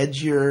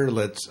edgier.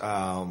 Let's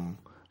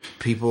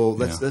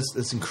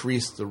let's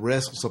increase the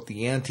risk. Let's up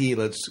the ante.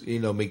 Let's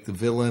make the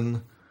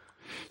villain.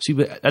 See,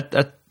 but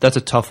that's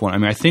a tough one. I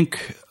mean, I think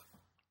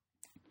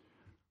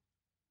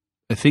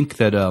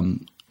that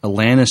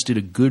Alanis did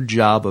a good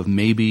job of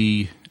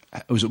maybe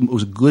it was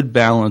a good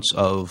balance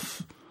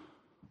of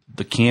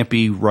the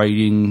campy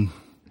writing,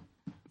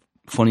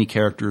 funny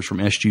characters from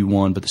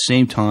SG-1, but at the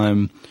same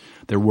time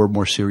there were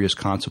more serious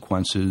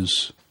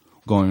consequences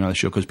going on the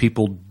show because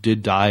people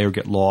did die or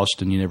get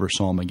lost and you never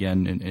saw them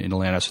again in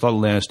Alanis. I thought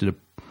Alanis did a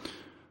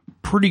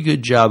pretty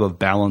good job of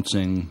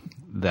balancing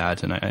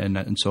that,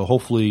 and so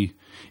hopefully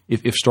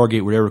if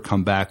Stargate would ever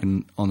come back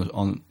and on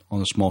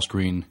the small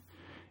screen,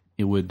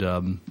 it would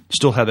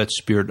still have that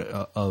spirit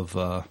of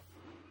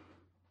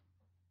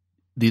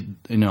the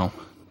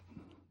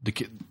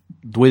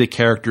way the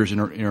characters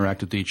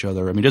interact with each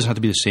other. I mean, it doesn't have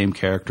to be the same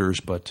characters,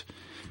 but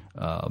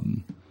so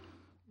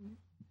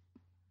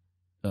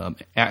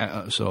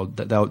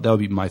that would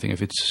be my thing.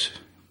 If it's,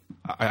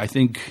 I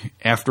think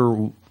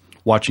after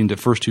watching the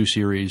first two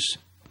series,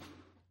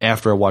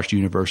 after I watched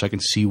Universe, I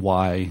can see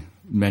why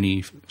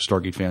many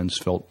Stargate fans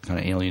felt kind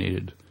of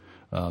alienated.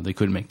 They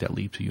couldn't make that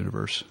leap to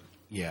Universe.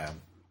 Yeah.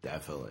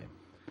 Definitely.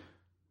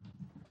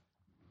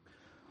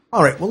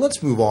 All right, well,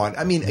 let's move on.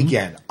 I mean,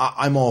 again,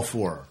 I'm all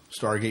for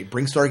Stargate.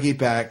 Bring Stargate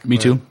back. Me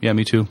too. Yeah,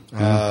 me too.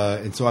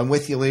 And so I'm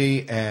with you,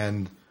 Lee,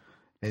 and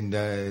I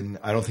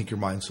don't think your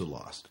mind's so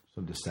lost. So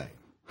I'm just saying.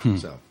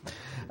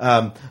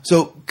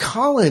 So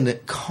Colin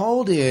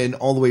called in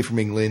all the way from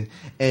England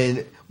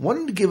and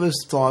wanted to give us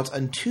thoughts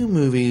on two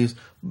movies.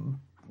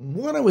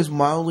 One I was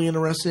mildly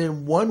interested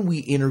in. One we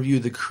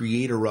interviewed the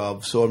creator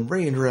of, so I'm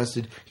very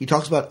interested. He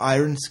talks about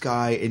Iron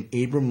Sky and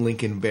Abraham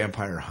Lincoln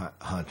Vampire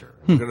Hunter.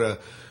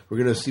 We're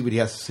gonna see what he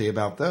has to say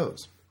about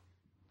those.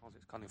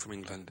 It's coming from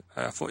England.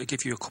 I thought I'd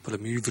give you a couple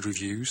of movie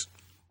reviews,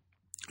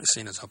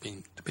 seeing as I've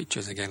been to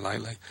pictures again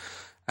lately.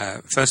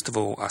 First of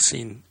all, I've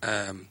seen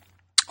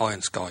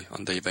Iron Sky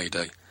on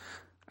DVD,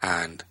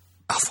 and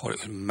I thought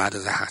it was mad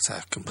as a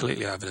hatter,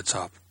 completely over the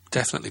top.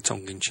 Definitely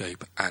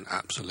tongue-in-cheek and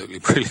absolutely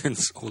brilliant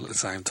all at the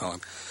same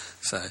time.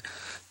 So,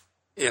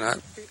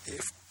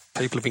 if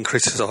people have been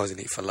criticising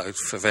it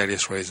for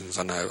various reasons,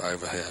 I know,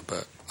 over here,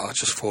 but I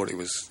just thought it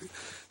was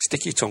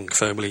stick your tongue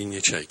firmly in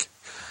your cheek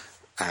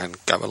and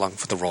go along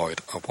for the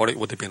ride of what it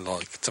would have been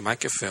like to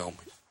make a film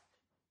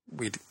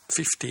with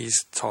 50s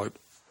type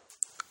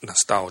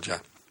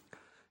nostalgia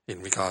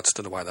in regards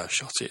to the way they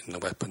shot it and the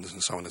weapons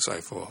and so on and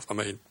so forth. I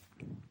mean,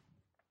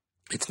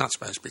 it's not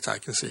supposed to be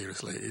taken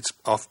seriously.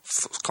 I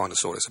kind of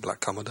saw it as a black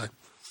comedy.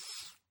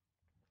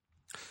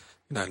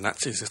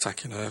 Nazis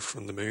attacking Earth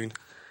from the moon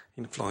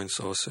in flying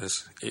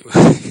saucers.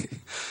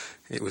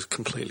 It was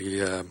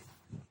completely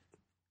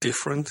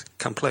different,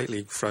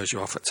 completely throws you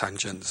off at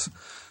tangents,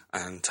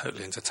 and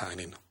totally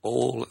entertaining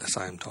all at the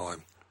same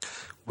time,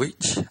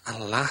 which,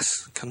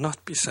 alas,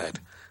 cannot be said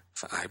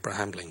for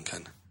Abraham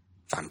Lincoln,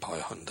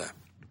 Vampire Hunter.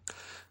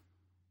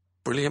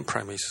 Brilliant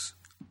premise.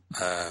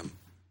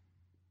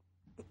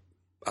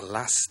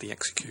 Alas, the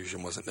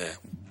execution wasn't there.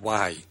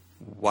 Way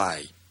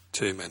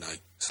too many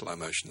slow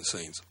motion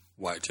scenes.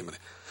 Way too many.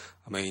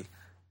 I mean,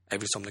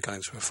 every time they got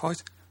into a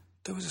fight,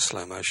 there was a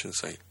slow motion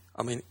scene.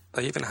 I mean,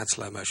 they even had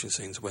slow motion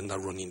scenes when they're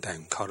running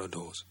down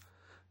corridors.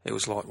 It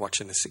was like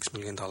watching a $6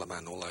 Million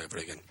Man all over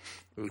again.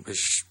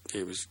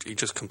 He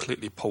just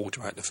completely pulled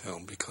you out of the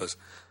film because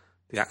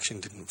the action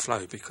didn't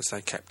flow because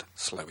they kept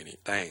slowing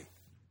it down.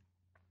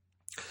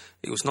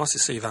 It was nice to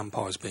see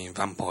vampires being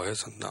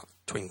vampires and not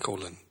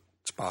twinkle and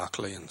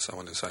sparkly and so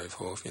on and so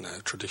forth,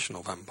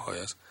 traditional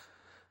vampires.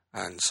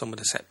 And some of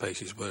the set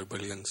pieces were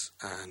brilliant,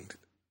 and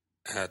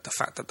the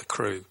fact that the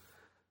crew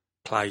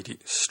played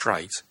it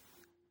straight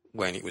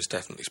when it was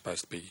definitely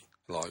supposed to be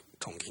like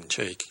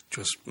tongue-in-cheek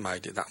just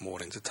made it that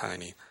more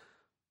entertaining.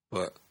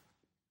 But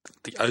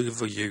the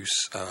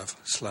overuse of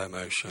slow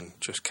motion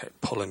just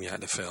kept pulling me out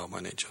of the film,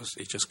 and it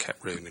just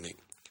kept ruining it.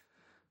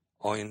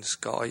 Iron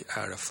Sky,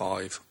 out of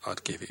 5,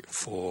 I'd give it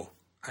 4.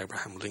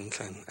 Abraham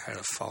Lincoln, out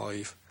of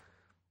 5,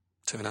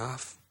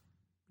 2.5.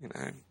 You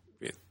know,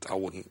 I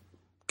wouldn't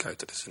go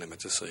to the cinema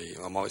to see.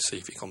 I might see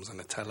if he comes on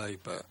the telly,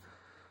 but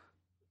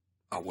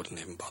I wouldn't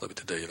even bother with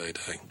the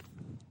DVD.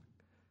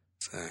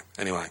 So,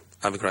 anyway,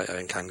 have a great day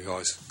in Canada,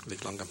 guys.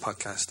 Live long and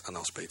podcast, and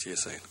I'll speak to you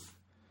soon.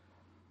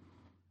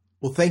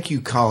 Well, thank you,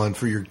 Colin,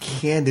 for your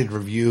candid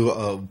review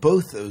of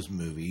both those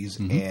movies.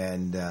 Mm-hmm.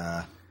 And,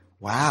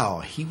 wow,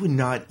 he would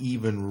not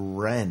even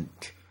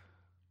rent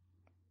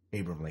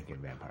Abraham Lincoln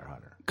Vampire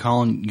Hunter.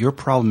 Colin, your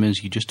problem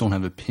is you just don't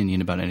have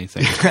opinion about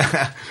anything.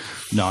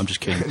 No, I'm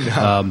just kidding.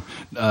 No.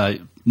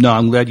 No,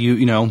 I'm glad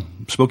you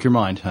spoke your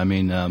mind. I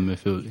mean,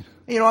 if it,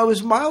 I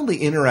was mildly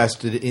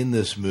interested in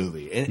this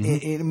movie. And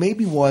it may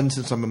be one,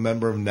 since I'm a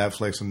member of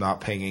Netflix, I'm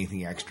not paying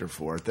anything extra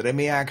for it, that I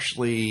may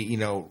actually,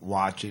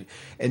 watch it.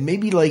 And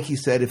maybe, like he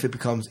said, if it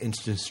becomes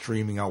instant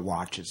streaming, I'll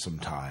watch it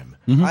sometime.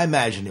 Mm-hmm. I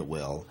imagine it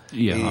will.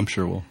 Yeah, I'm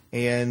sure it will.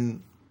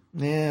 And,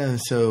 yeah,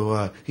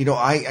 so,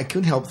 I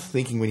couldn't help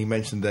thinking when he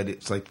mentioned that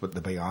it's like with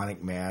the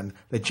Bionic Man,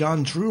 that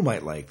John Drew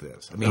might like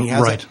this. I mean,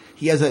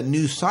 he has that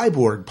new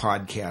Cyborg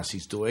podcast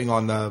he's doing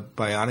on the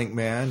Bionic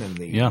Man and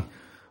the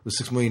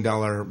 $6 Million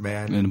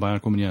Man and the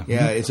Bionic Woman. Yeah,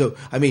 yeah. Mm-hmm. So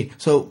I mean,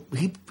 so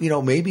he,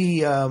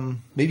 maybe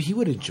he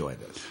would enjoy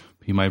this.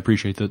 He might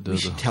appreciate that. We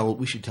should tell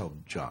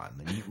John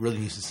that he really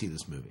needs to see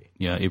this movie.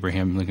 Yeah,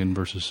 Abraham Lincoln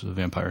versus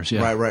vampires.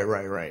 Yeah,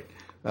 right.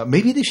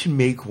 Maybe they should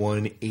make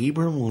one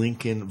Abraham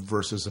Lincoln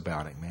versus a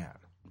Bionic Man.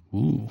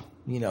 Ooh.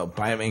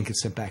 Bionic Man can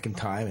sit back in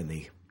time and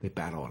they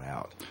battle it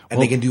out. And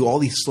they can do all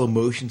these slow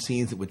motion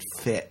scenes that would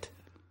fit.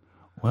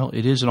 Well,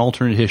 it is an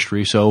alternate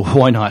history, so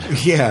why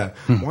not? Yeah,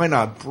 why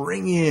not?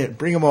 Bring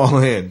them all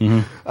in.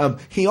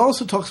 Mm-hmm. He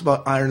also talks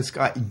about Iron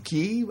Sky.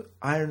 Gave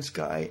Iron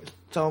Sky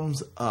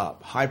thumbs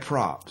up, high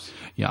props.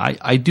 Yeah,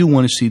 I do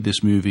want to see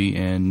this movie,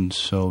 and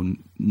so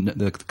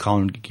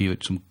Colin gave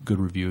it some good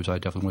reviews. I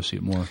definitely want to see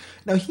it more.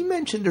 Now, he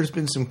mentioned there's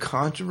been some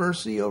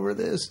controversy over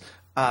this,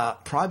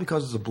 probably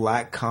because it's a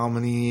black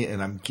comedy,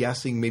 and I'm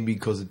guessing maybe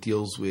because it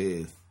deals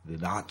with the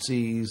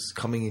Nazis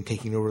coming and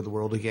taking over the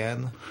world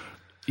again.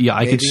 Yeah,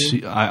 I could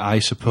see. I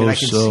suppose I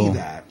can so. see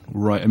that.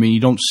 Right. I mean, you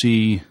don't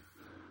see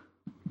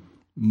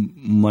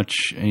much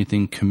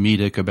anything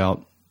comedic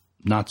about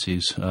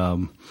Nazis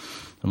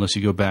unless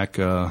you go back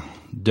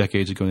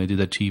decades ago and they did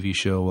that TV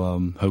show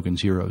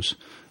Hogan's Heroes.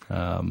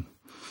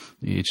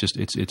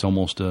 It's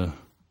almost a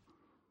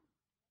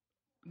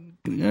I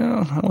don't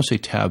want to say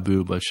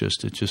taboo, but it's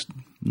just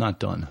not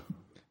done.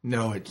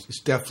 No, it's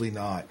definitely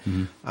not.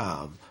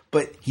 Mm-hmm.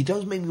 But he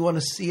does make me want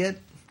to see it.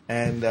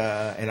 And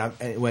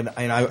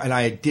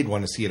I did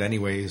want to see it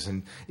anyways.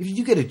 And if you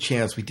do get a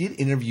chance, we did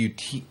interview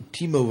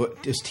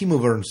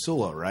Timo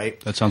Vernsula, right?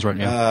 That sounds right.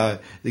 Yeah,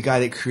 the guy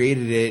that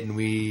created it, and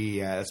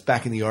it's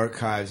back in the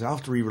archives. I'll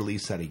have to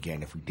re-release that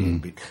again if we did.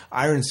 Mm. But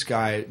Iron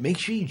Sky, make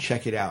sure you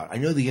check it out. I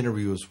know the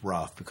interview was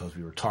rough because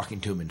we were talking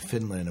to him in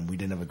Finland and we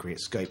didn't have a great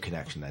Skype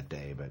connection that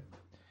day.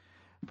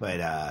 But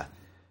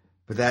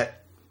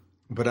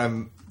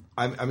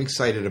I'm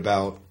excited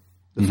about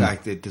the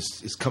fact that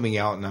this is coming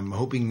out, and I'm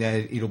hoping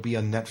that it'll be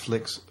on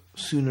Netflix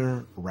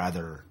sooner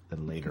rather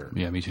than later.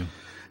 Yeah, me too.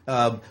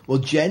 Well,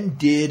 Jen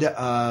did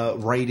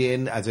write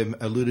in, as I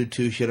alluded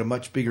to. She had a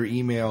much bigger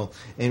email,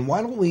 and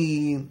why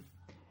don't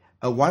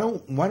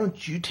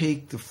you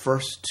take the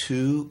first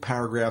two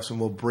paragraphs and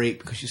we'll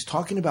break, because she's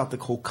talking about the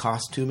whole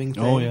costuming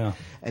thing. Oh yeah,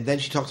 and then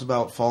she talks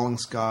about Falling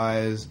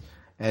Skies,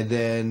 and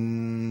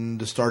then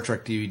the Star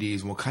Trek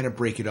DVDs, and we'll kind of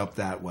break it up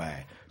that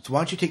way. So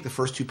why don't you take the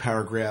first two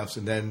paragraphs,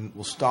 and then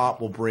we'll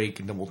stop, we'll break,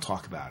 and then we'll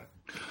talk about it.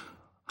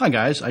 Hi,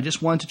 guys. I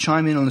just wanted to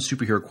chime in on the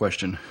superhero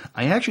question.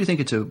 I actually think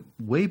it's a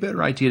way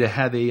better idea to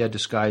have a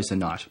disguise than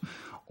not.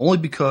 Only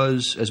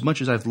because, as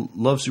much as I've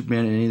loved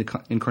Superman in any of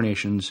the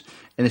incarnations,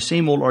 and the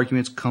same old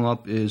arguments come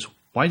up is,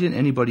 why didn't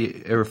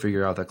anybody ever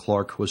figure out that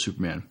Clark was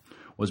Superman?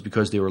 Was it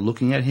because they were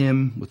looking at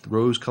him with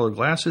rose-colored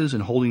glasses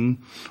and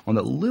holding on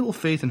that little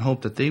faith and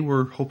hope that they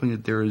were hoping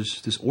that there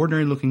is this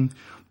ordinary-looking,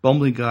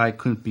 bumbling guy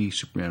couldn't be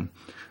Superman?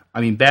 I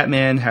mean,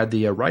 Batman had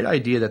the right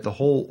idea that the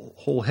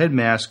whole head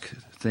mask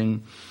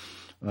thing,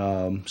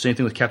 same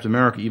thing with Captain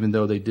America, even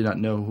though they did not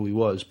know who he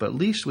was. But at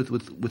least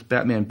with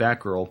Batman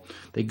Batgirl,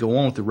 they go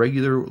on with the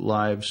regular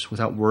lives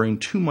without worrying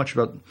too much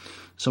about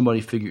somebody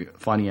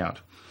finding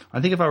out.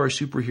 I think if I were a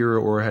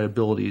superhero or had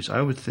abilities,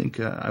 I would think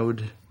I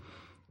would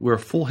wear a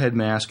full head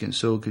mask, and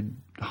so it could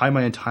hide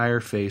my entire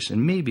face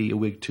and maybe a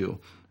wig too,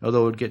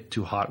 although it would get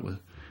too hot with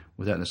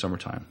that in the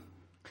summertime.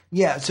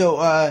 Yeah, so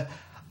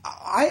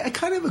I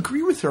kind of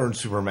agree with her on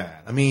Superman.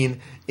 I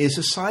mean, is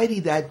society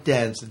that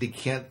dense that they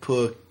can't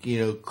put,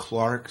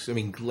 Clark's,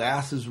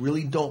 glasses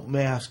really don't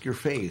mask your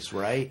face,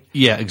 right?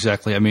 Yeah,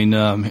 exactly. I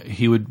mean,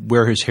 he would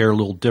wear his hair a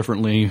little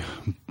differently,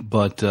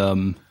 but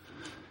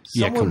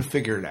someone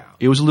figure it out.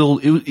 It was a little.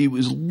 It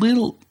was a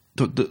little.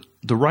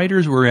 The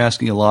writers were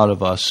asking a lot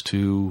of us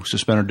to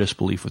suspend our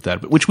disbelief with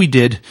that, which we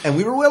did, and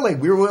we were willing.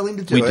 We were willing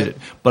to do it. We did it,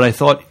 but I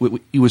thought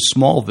it was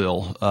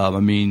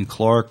Smallville.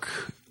 Clark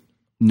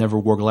never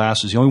wore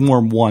glasses. He only wore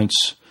them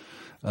once.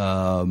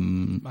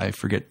 I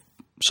forget,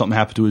 something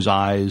happened to his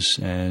eyes,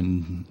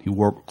 and he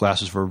wore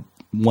glasses for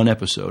one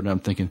episode. And I'm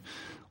thinking,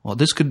 well,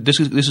 this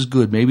is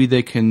good. Maybe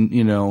they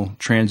can,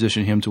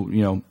 transition him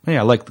to, hey,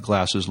 I like the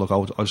glasses. Look,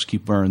 I'll just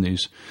keep wearing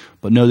these.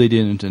 But no, they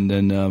didn't. And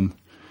then,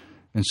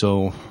 and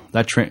so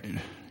that's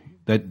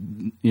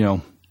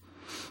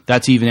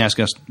even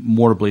asking us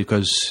more to believe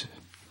because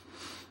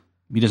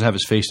he doesn't have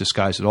his face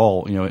disguised at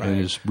all, in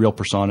his real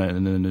persona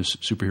and then his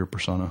superhero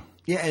persona.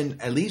 Yeah,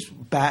 and at least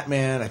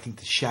Batman, I think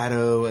the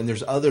Shadow, and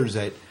there's others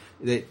that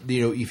if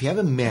you have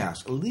a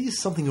mask, at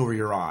least something over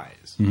your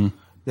eyes,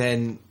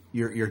 then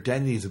your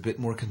identity is a bit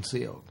more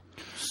concealed.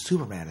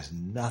 Superman is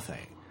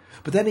nothing.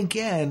 But then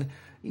again,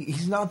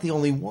 he's not the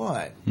only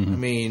one. I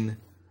mean,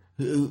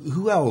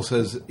 who else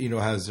has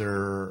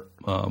their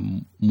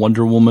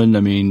Wonder Woman?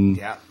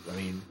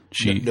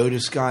 No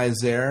disguise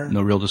there.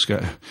 No real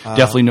disguise.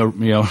 Definitely not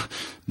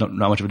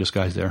much of a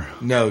disguise there.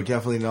 No,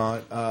 definitely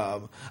not.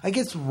 I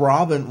guess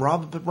Robin,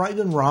 but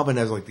even Robin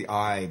has like the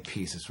eye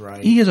pieces,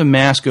 right? He has a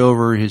mask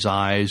over his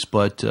eyes,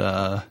 but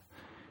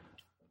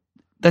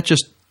that's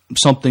just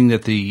something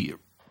that the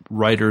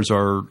writers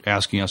are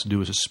asking us to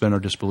do, is suspend our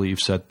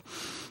disbeliefs that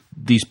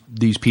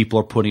these people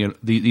are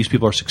these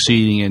people are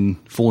succeeding in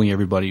fooling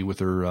everybody with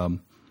their.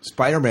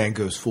 Spider-Man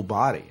goes full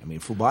body.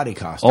 Full body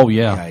costume. Oh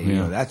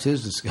yeah, that's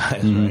his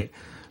disguise, right?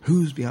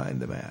 Who's behind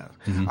the mask?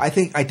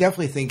 I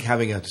definitely think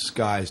having a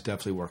disguise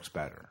definitely works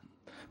better.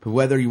 But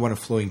whether you want a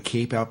flowing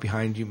cape out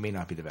behind you may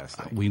not be the best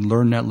thing. We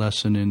learned that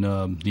lesson in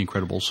The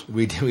Incredibles.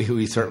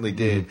 We certainly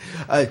did.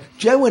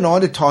 Jen went on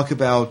to talk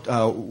about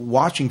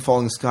watching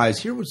Falling Skies.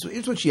 Here's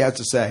what she has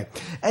to say.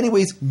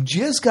 Anyways,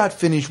 just got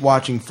finished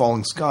watching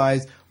Falling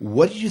Skies.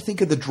 What did you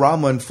think of the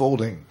drama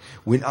unfolding?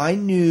 When I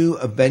knew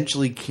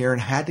eventually Karen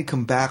had to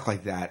come back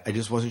like that, I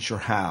just wasn't sure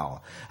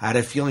how. I had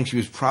a feeling she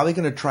was probably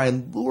going to try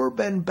and lure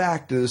Ben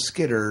back to the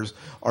Skitters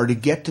or to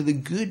get to the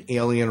good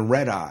alien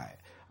Red Eye.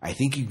 I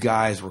think you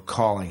guys were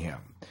calling him.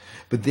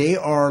 But they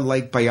are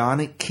like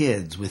bionic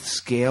kids with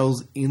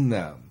scales in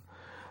them.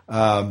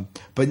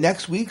 But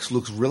next week's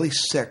looks really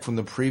sick from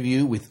the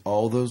preview with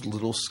all those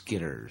little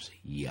Skitters.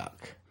 Yuck.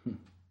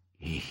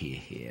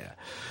 Yeah.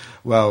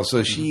 Well,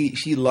 so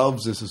she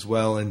loves this as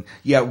well, and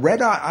yeah,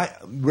 Red Eye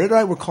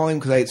we're calling him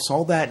because I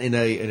saw that in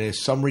a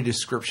summary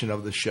description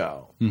of the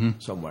show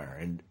somewhere,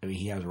 and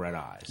he has red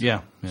eyes.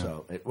 Yeah,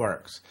 so it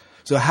works.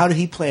 So how did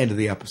he play into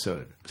the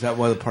episode? Is that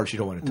one of the parts you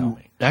don't want to tell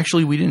me?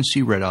 Actually, we didn't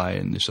see Red Eye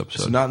in this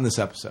episode. So not in this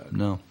episode.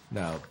 No,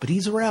 but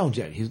he's around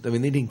yet. They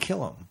didn't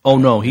kill him. Oh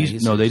no,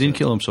 they didn't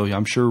kill him. So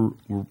I'm sure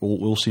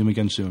we'll see him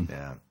again soon.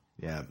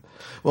 Yeah.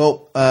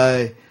 Well,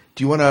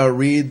 do you want to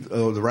read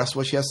the rest of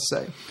what she has to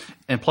say?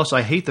 And plus,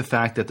 I hate the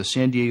fact that the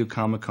San Diego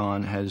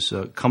Comic-Con has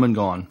come and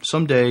gone.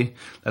 Someday,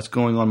 that's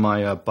going on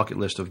my bucket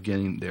list of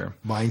getting there.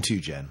 Mine too,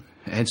 Jen.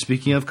 And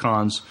speaking of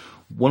cons,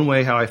 one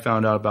way how I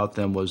found out about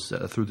them was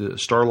through the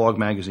Starlog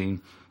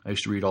magazine. I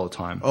used to read all the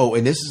time. Oh,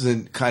 and this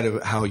isn't kind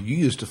of how you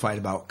used to find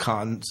about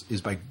cons, is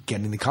by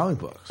getting the comic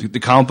books. The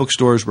comic book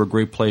stores were a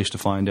great place to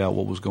find out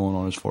what was going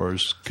on as far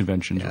as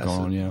conventions were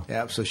going on,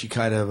 Yeah, so she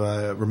kind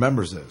of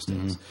remembers those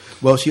things.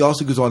 Well, she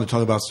also goes on to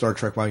talk about Star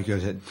Trek. Why don't you go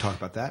ahead and talk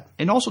about that?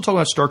 And also talk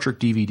about Star Trek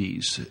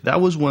DVDs. That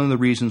was one of the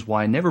reasons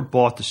why I never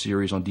bought the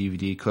series on DVD,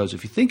 because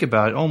if you think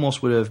about it, it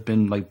almost would have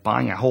been like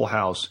buying a whole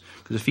house,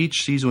 because if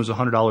each season was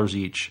 $100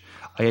 each,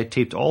 I had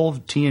taped all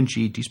of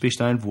TNG, Deep Space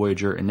Nine,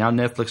 Voyager, and now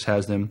Netflix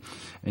has them.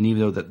 And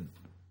even though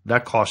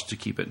that costs to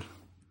keep it.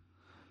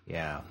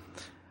 Yeah.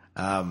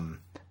 And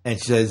she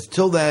says,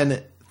 till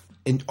then,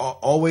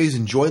 always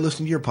enjoy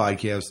listening to your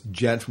podcast,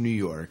 Jen from New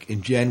York.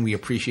 And Jen, we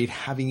appreciate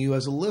having you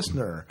as a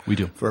listener. We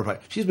do.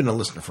 She's been a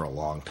listener for a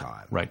long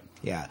time. Right.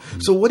 Yeah.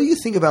 So what do you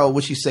think about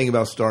what she's saying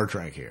about Star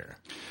Trek here?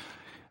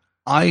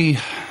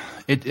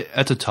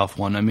 That's a tough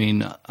one. I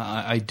mean,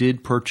 I do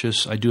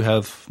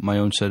have my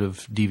own set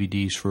of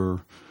DVDs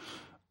for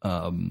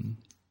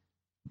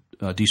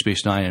Deep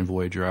Space Nine and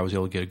Voyager. I was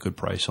able to get a good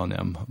price on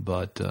them,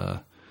 but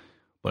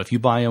if you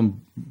buy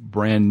them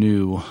brand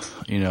new,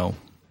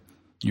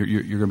 you're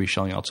going to be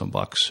shelling out some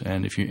bucks.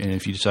 And if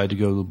you decide to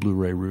go the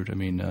Blu-ray route, I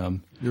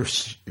mean, you're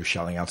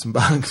shelling out some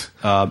bucks.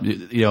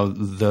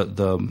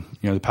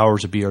 The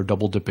powers that be are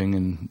double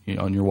dipping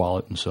on your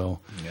wallet, and so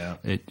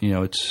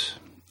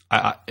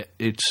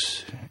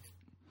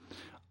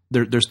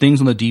there's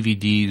things on the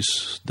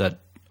DVDs that,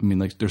 I mean,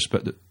 like there's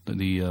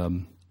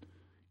the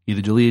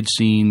either deleted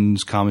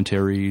scenes,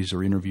 commentaries,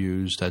 or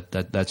interviews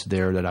that's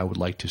there that I would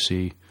like to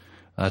see.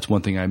 That's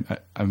one thing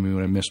I mean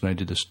when I missed when I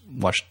did this,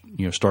 watched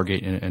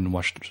Stargate and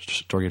watched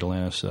Stargate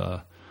Atlantis.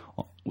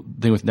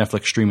 Thing with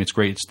Netflix streaming, it's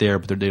great, it's there,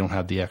 but they don't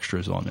have the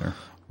extras on there.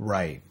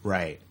 Right.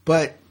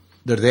 But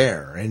they're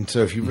there, and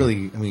so if you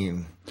really,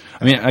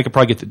 I could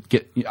probably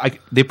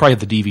they probably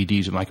have the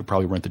DVDs, and I could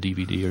probably rent the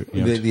DVD.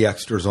 Or, the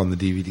extras on the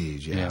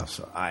DVDs, yeah.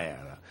 So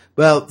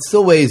well, it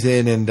still weighs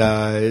in, and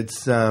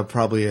it's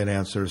probably an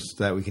answer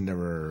that we can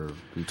never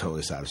be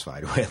totally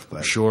satisfied with.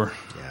 But sure,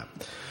 yeah.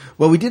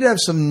 Well, we did have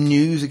some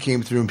news that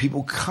came through, and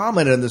people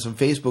commented on this on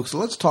Facebook. So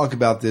let's talk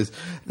about this.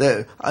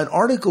 An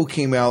article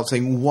came out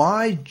saying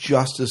why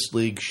Justice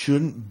League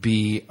shouldn't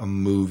be a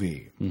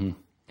movie.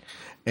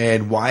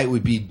 and why it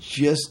would be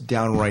just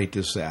downright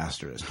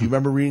disastrous. Do you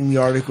remember reading the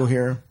article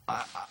here?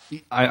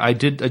 I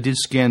did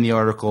scan the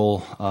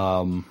article.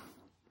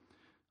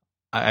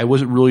 I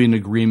wasn't really in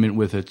agreement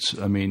with it.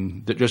 I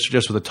mean, just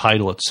with the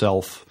title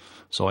itself.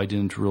 So I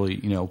didn't really,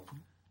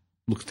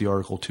 look at the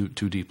article too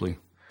deeply.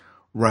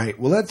 Right.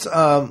 Well,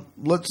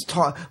 let's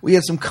talk. We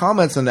had some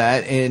comments on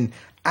that, and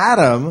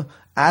Adam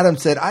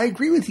said, "I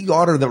agree with the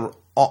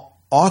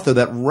author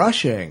that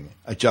rushing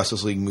a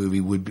Justice League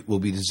movie will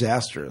be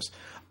disastrous.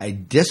 I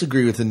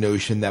disagree with the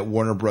notion that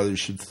Warner Brothers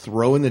should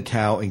throw in the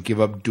towel and give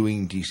up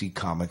doing DC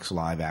Comics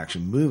live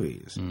action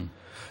movies."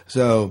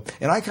 So,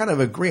 and I kind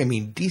of agree. I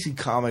mean, DC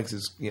Comics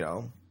is,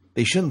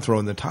 they shouldn't throw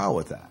in the towel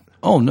with that.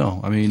 Oh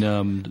no! I mean,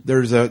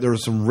 there are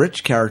some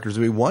rich characters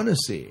we want to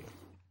see.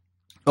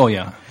 Oh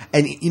yeah,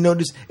 and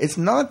it's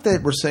not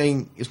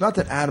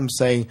that Adam's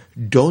saying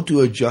don't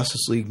do a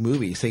Justice League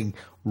movie. He's saying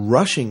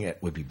rushing it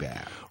would be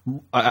bad.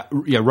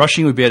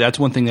 Rushing would be bad. That's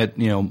one thing that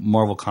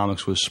Marvel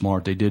Comics was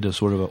smart. They did a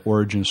sort of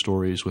origin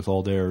stories with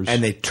all theirs,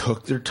 and they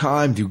took their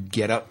time to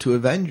get up to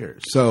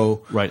Avengers.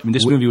 So right, I mean,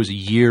 this movie was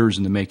years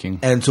in the making,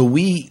 and so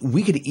we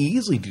could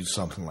easily do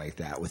something like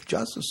that with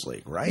Justice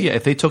League, right? Yeah,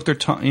 if they took their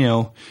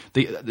time,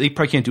 they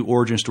probably can't do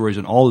origin stories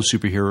on all the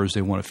superheroes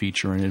they want to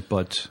feature in it,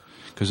 but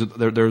because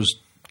there's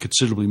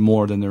considerably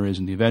more than there is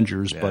in the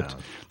Avengers, but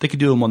they could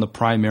do them on the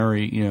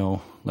primary,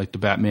 like the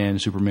Batman,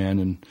 Superman,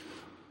 and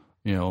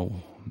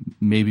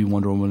maybe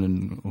Wonder Woman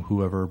and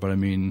whoever. But I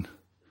mean,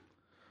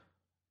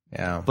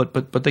 yeah,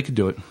 but they could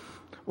do it.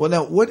 Well,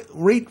 now what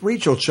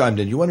Rachel chimed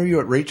in. You want to read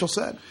what Rachel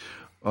said?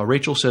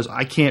 Rachel says,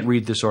 "I can't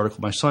read this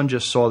article. My son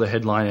just saw the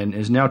headline and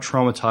is now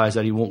traumatized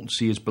that he won't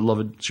see his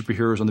beloved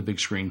superheroes on the big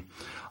screen.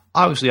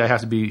 Obviously, I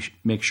have to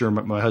make sure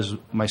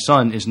my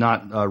son is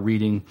not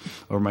reading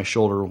over my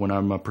shoulder when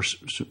I'm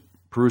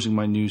perusing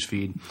my news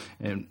feed.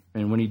 And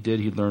when he did,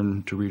 he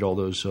learned to read all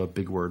those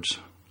big words."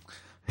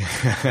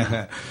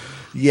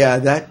 Yeah,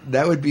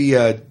 that would be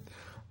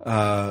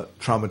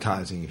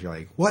traumatizing if you're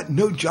like, what?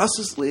 No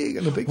Justice League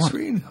on the big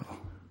screen?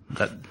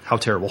 How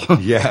terrible.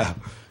 Yeah.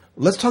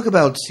 Let's talk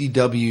about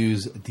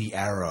CW's The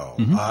Arrow.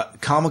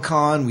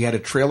 Comic-Con, we had a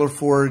trailer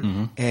for it,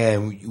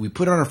 and we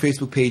put it on our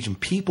Facebook page, and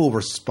people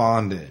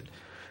responded.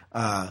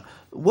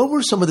 What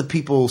were some of the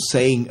people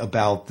saying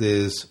about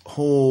this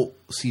whole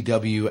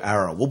CW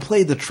Arrow? We'll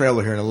play the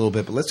trailer here in a little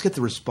bit, but let's get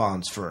the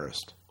response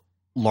first.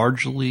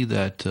 Largely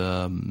that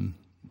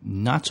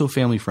not so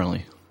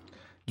family-friendly.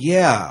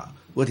 Yeah.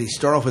 What, they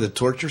start off with a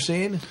torture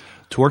scene?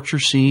 Torture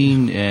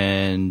scene,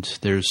 and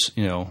there's,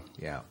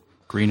 yeah,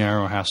 Green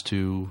Arrow has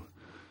to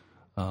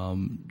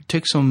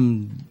take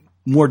some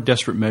more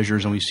desperate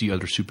measures than we see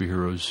other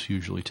superheroes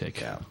usually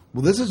take. Yeah.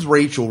 Well, this is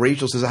Rachel.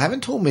 Rachel says, "I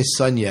haven't told my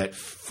son yet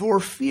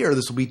for fear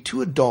this will be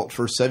too adult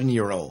for a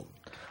 7-year-old.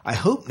 I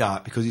hope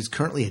not, because he's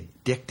currently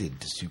addicted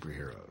to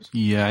superheroes."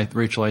 Yeah,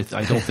 Rachel, I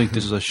don't think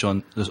this is a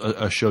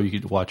show you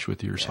could watch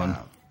with your son.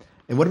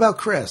 And what about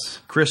Chris?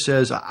 Chris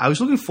says, "I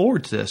was looking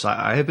forward to this.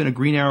 I have been a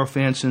Green Arrow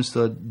fan since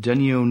the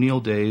Denny O'Neil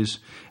days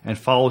and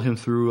followed him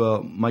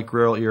through Mike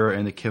Grell era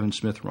and the Kevin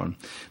Smith run.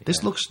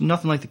 This looks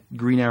nothing like the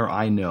Green Arrow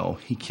I know.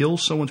 He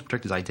kills someone to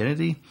protect his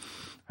identity.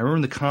 I remember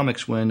in the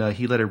comics when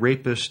he let a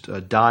rapist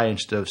die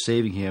instead of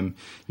saving him,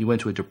 he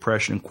went to a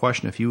depression and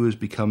questioned if he was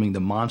becoming the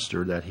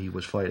monster that he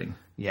was fighting."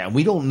 Yeah,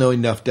 we don't know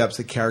enough depths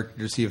of character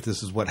to see if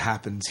this is what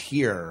happens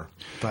here,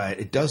 but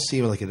it does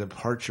seem like a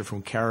departure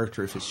from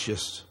character if it's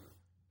just...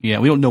 Yeah,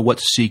 we don't know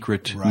what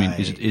secret. Right, I mean,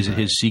 is it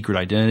his secret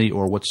identity,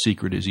 or what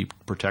secret is he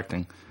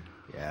protecting?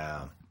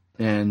 Yeah.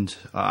 And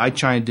I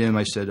chimed in.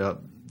 I said,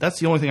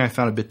 "That's the only thing I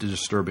found a bit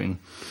disturbing.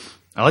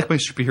 I like my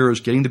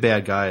superheroes getting the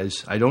bad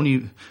guys. I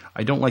don't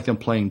like them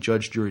playing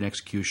judge, jury, and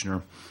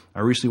executioner.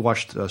 I recently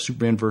watched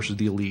Superman vs.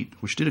 the Elite,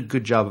 which did a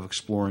good job of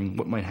exploring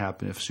what might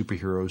happen if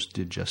superheroes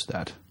did just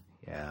that."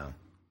 Yeah.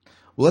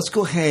 Well, let's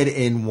go ahead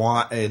and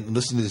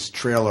listen to this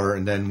trailer,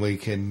 and then we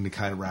can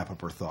kind of wrap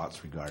up our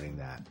thoughts regarding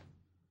that.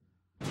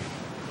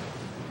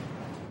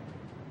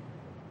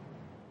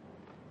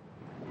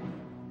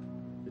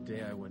 The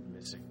day I went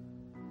missing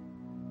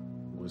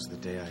was the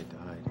day I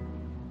died.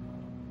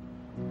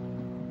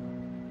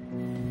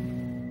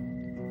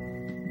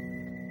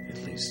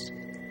 At least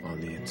on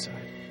the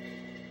inside.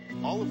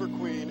 Oliver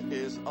Queen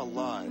is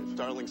alive.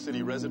 Darling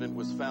City resident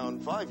was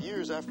found 5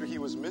 years after he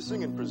was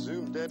missing and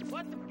presumed dead.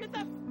 What? Get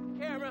that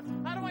camera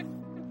out of my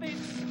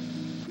face.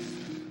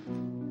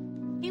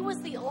 He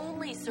was the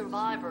only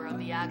survivor of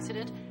the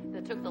accident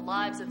that took the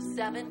lives of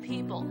 7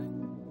 people.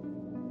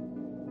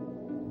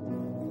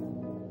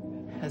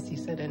 Has he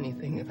said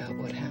anything about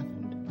what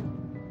happened?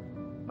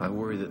 I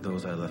worry that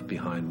those I left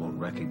behind won't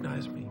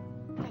recognize me.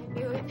 I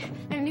knew it.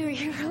 I knew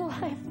you were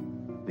alive.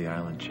 The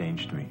island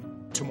changed me.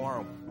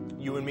 Tomorrow,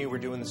 you and me, we're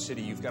doing the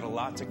city. You've got a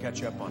lot to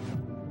catch up on.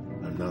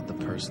 I'm not the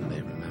person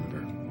they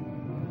remember.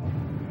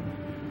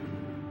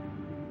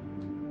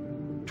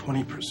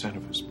 20%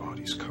 of his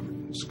body's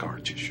covered in scar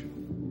tissue.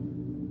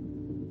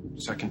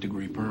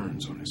 2nd-degree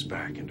burns on his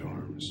back and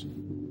arms.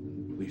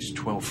 At least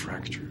 12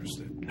 fractures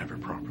that never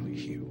properly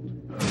healed.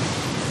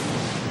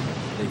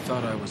 They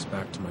thought I was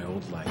back to my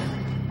old life.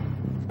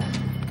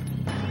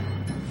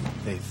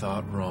 They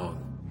thought wrong.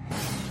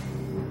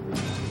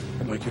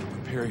 I'd like you to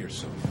prepare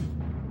yourself.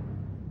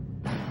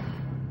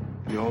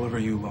 The Oliver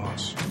you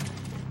lost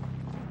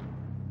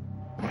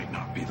might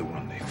not be the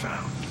one they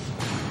found.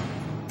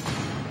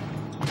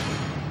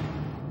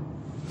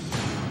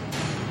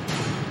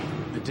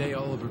 The day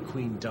Oliver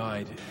Queen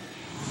died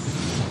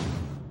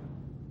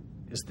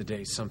is the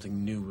day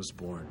something new was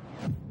born.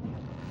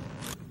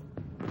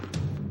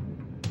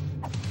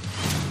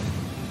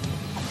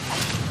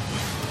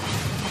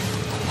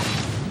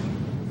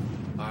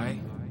 I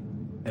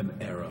am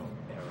Arrow.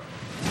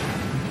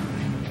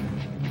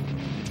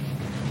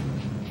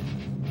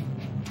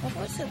 What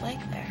was it like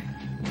there?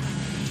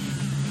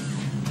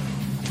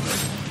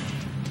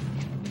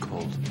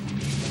 Cold.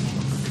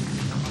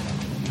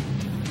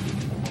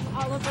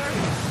 Oliver?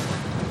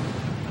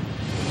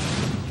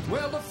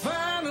 Well, the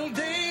final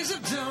days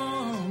are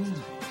done.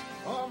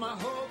 All my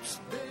hopes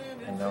been.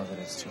 I know that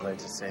it's too late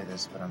to say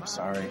this, but I'm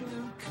sorry.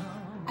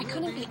 I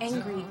couldn't be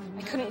angry.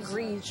 I couldn't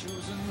grieve.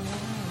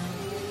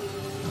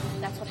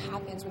 That's what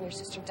happens when your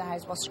sister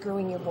dies while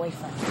screwing your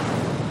boyfriend.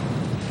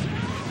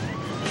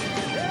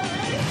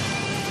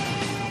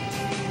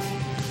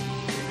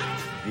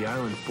 The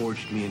island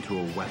forged me into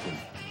a weapon,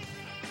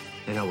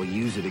 and I will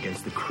use it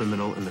against the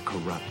criminal and the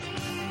corrupt.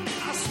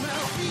 I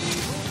smell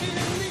evil in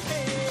the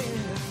air.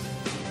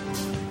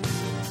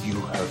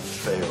 You have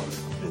failed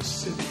this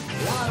city.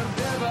 What a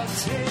devil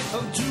take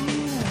of doom.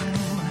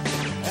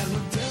 And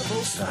the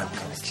devil's I'm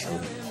gonna kill you.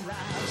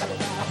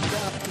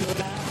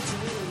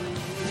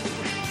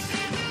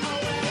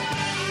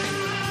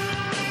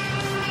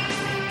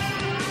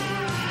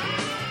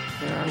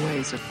 There are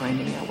ways of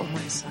finding out what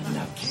my son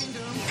knows.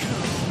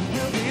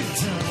 You'll be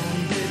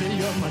done, baby,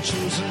 you're my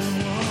chosen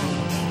one.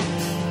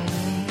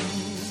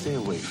 Stay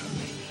away from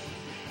me.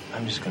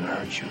 I'm just gonna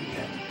hurt you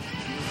again.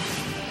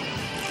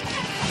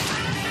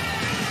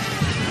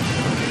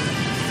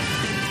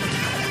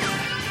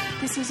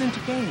 This isn't a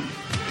game.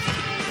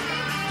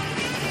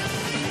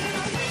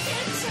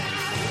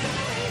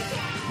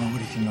 Well,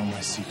 what if you know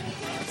my secret?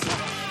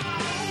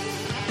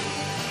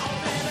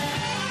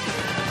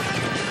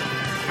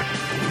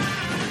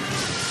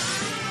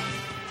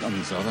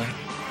 Dummies, are they?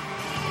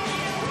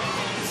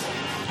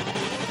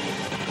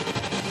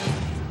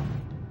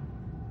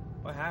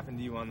 What happened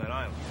to you on that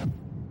island?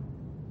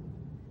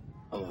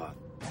 A lot.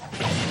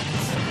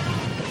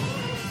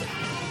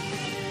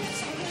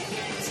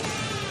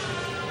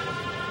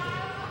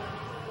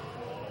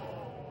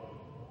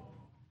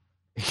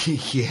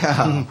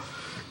 Yeah.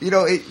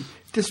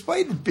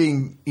 Despite it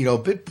being, a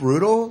bit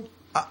brutal,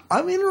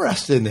 I'm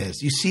interested in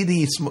this. You see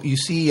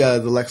the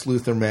Lex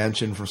Luthor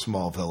mansion from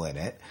Smallville in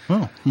it.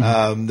 Oh.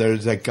 Mm-hmm.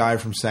 There's that guy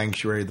from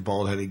Sanctuary, the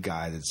bald-headed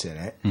guy that's in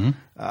it.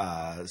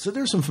 Mm-hmm. So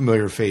there's some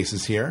familiar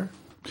faces here.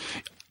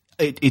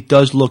 It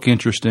does look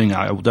interesting.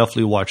 I will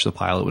definitely watch the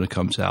pilot when it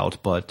comes out,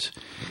 but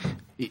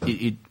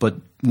but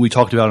we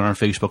talked about it on our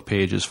Facebook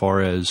page as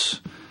far as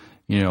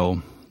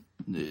how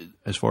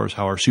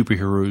our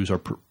superheroes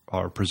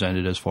are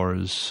presented as far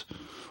as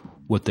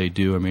what they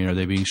do. I mean, are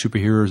they being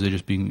superheroes? Are they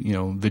just being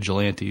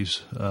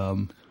vigilantes?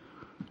 But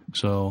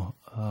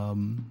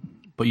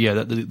yeah,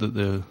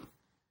 the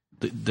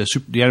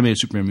animated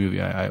Superman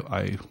movie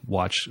I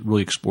watched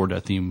really explored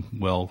that theme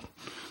well,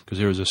 because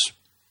there was this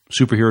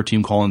superhero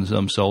team calling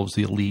themselves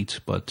the Elite,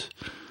 but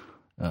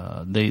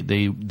they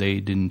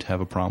didn't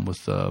have a problem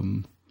with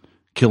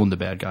killing the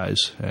bad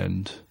guys,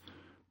 and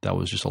that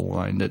was just a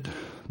line that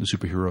the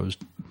superheroes,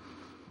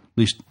 at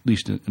least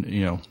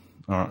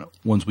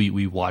ones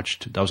we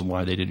watched, that was a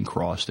line they didn't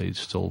cross. They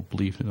still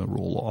believed in the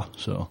rule of law.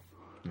 So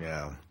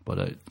yeah,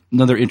 but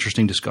another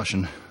interesting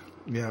discussion.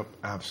 Yeah,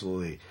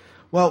 absolutely.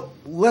 Well,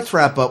 let's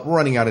wrap up. We're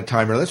running out of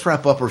time here. Let's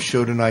wrap up our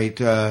show tonight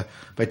by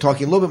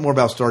talking a little bit more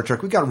about Star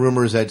Trek. We got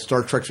rumors that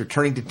Star Trek's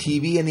returning to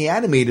TV in the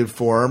animated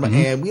form,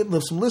 and we had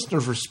some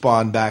listeners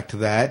respond back to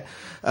that.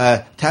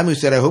 Tamu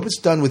said, I hope it's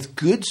done with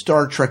good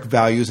Star Trek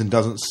values and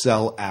doesn't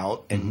sell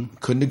out, and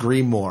couldn't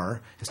agree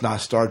more. It's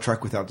not Star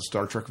Trek without the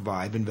Star Trek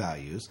vibe and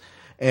values.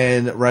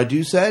 And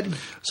Radu said,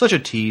 such a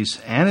tease.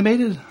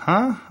 Animated?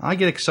 Huh? I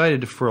get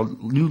excited for a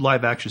new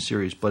live-action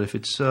series, but if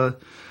it's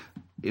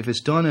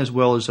done as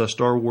well as a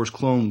Star Wars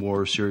Clone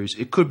Wars series,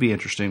 it could be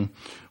interesting.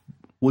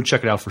 We'll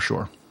check it out for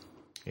sure.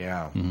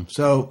 Yeah. Mm-hmm.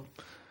 So,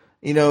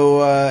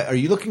 are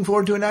you looking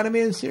forward to an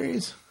animated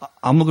series?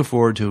 I'm looking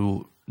forward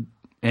to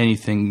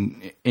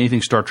anything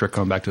Star Trek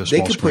coming back to the small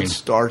screen. They could put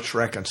Star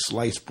Trek on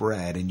sliced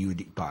bread and you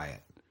would buy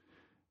it.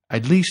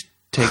 At least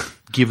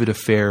give it a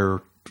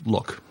fair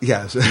look.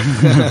 Yes.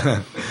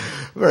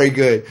 Very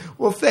good.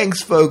 Well,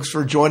 thanks, folks,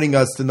 for joining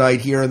us tonight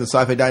here in the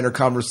Sci-Fi Diner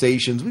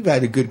Conversations. We've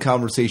had a good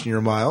conversation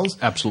here, Miles.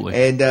 Absolutely.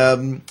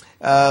 And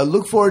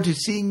look forward to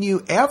seeing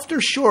you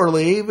after shore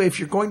leave. If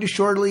you're going to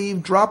shore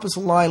leave, drop us a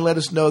line. Let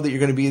us know that you're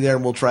going to be there,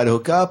 and we'll try to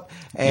hook up.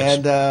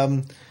 And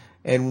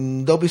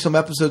and there'll be some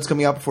episodes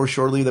coming out before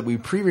shore leave that we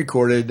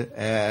pre-recorded.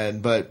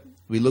 But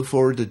we look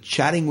forward to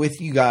chatting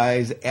with you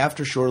guys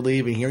after shore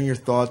leave and hearing your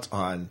thoughts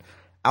on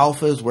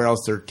Alphas, Warehouse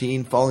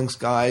 13, Falling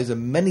Skies,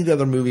 and many of the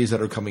other movies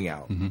that are coming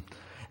out. Mm-hmm.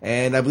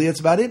 And I believe that's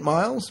about it,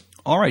 Miles.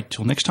 All right,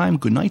 till next time,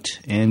 good night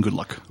and good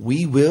luck.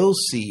 We will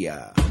see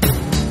ya.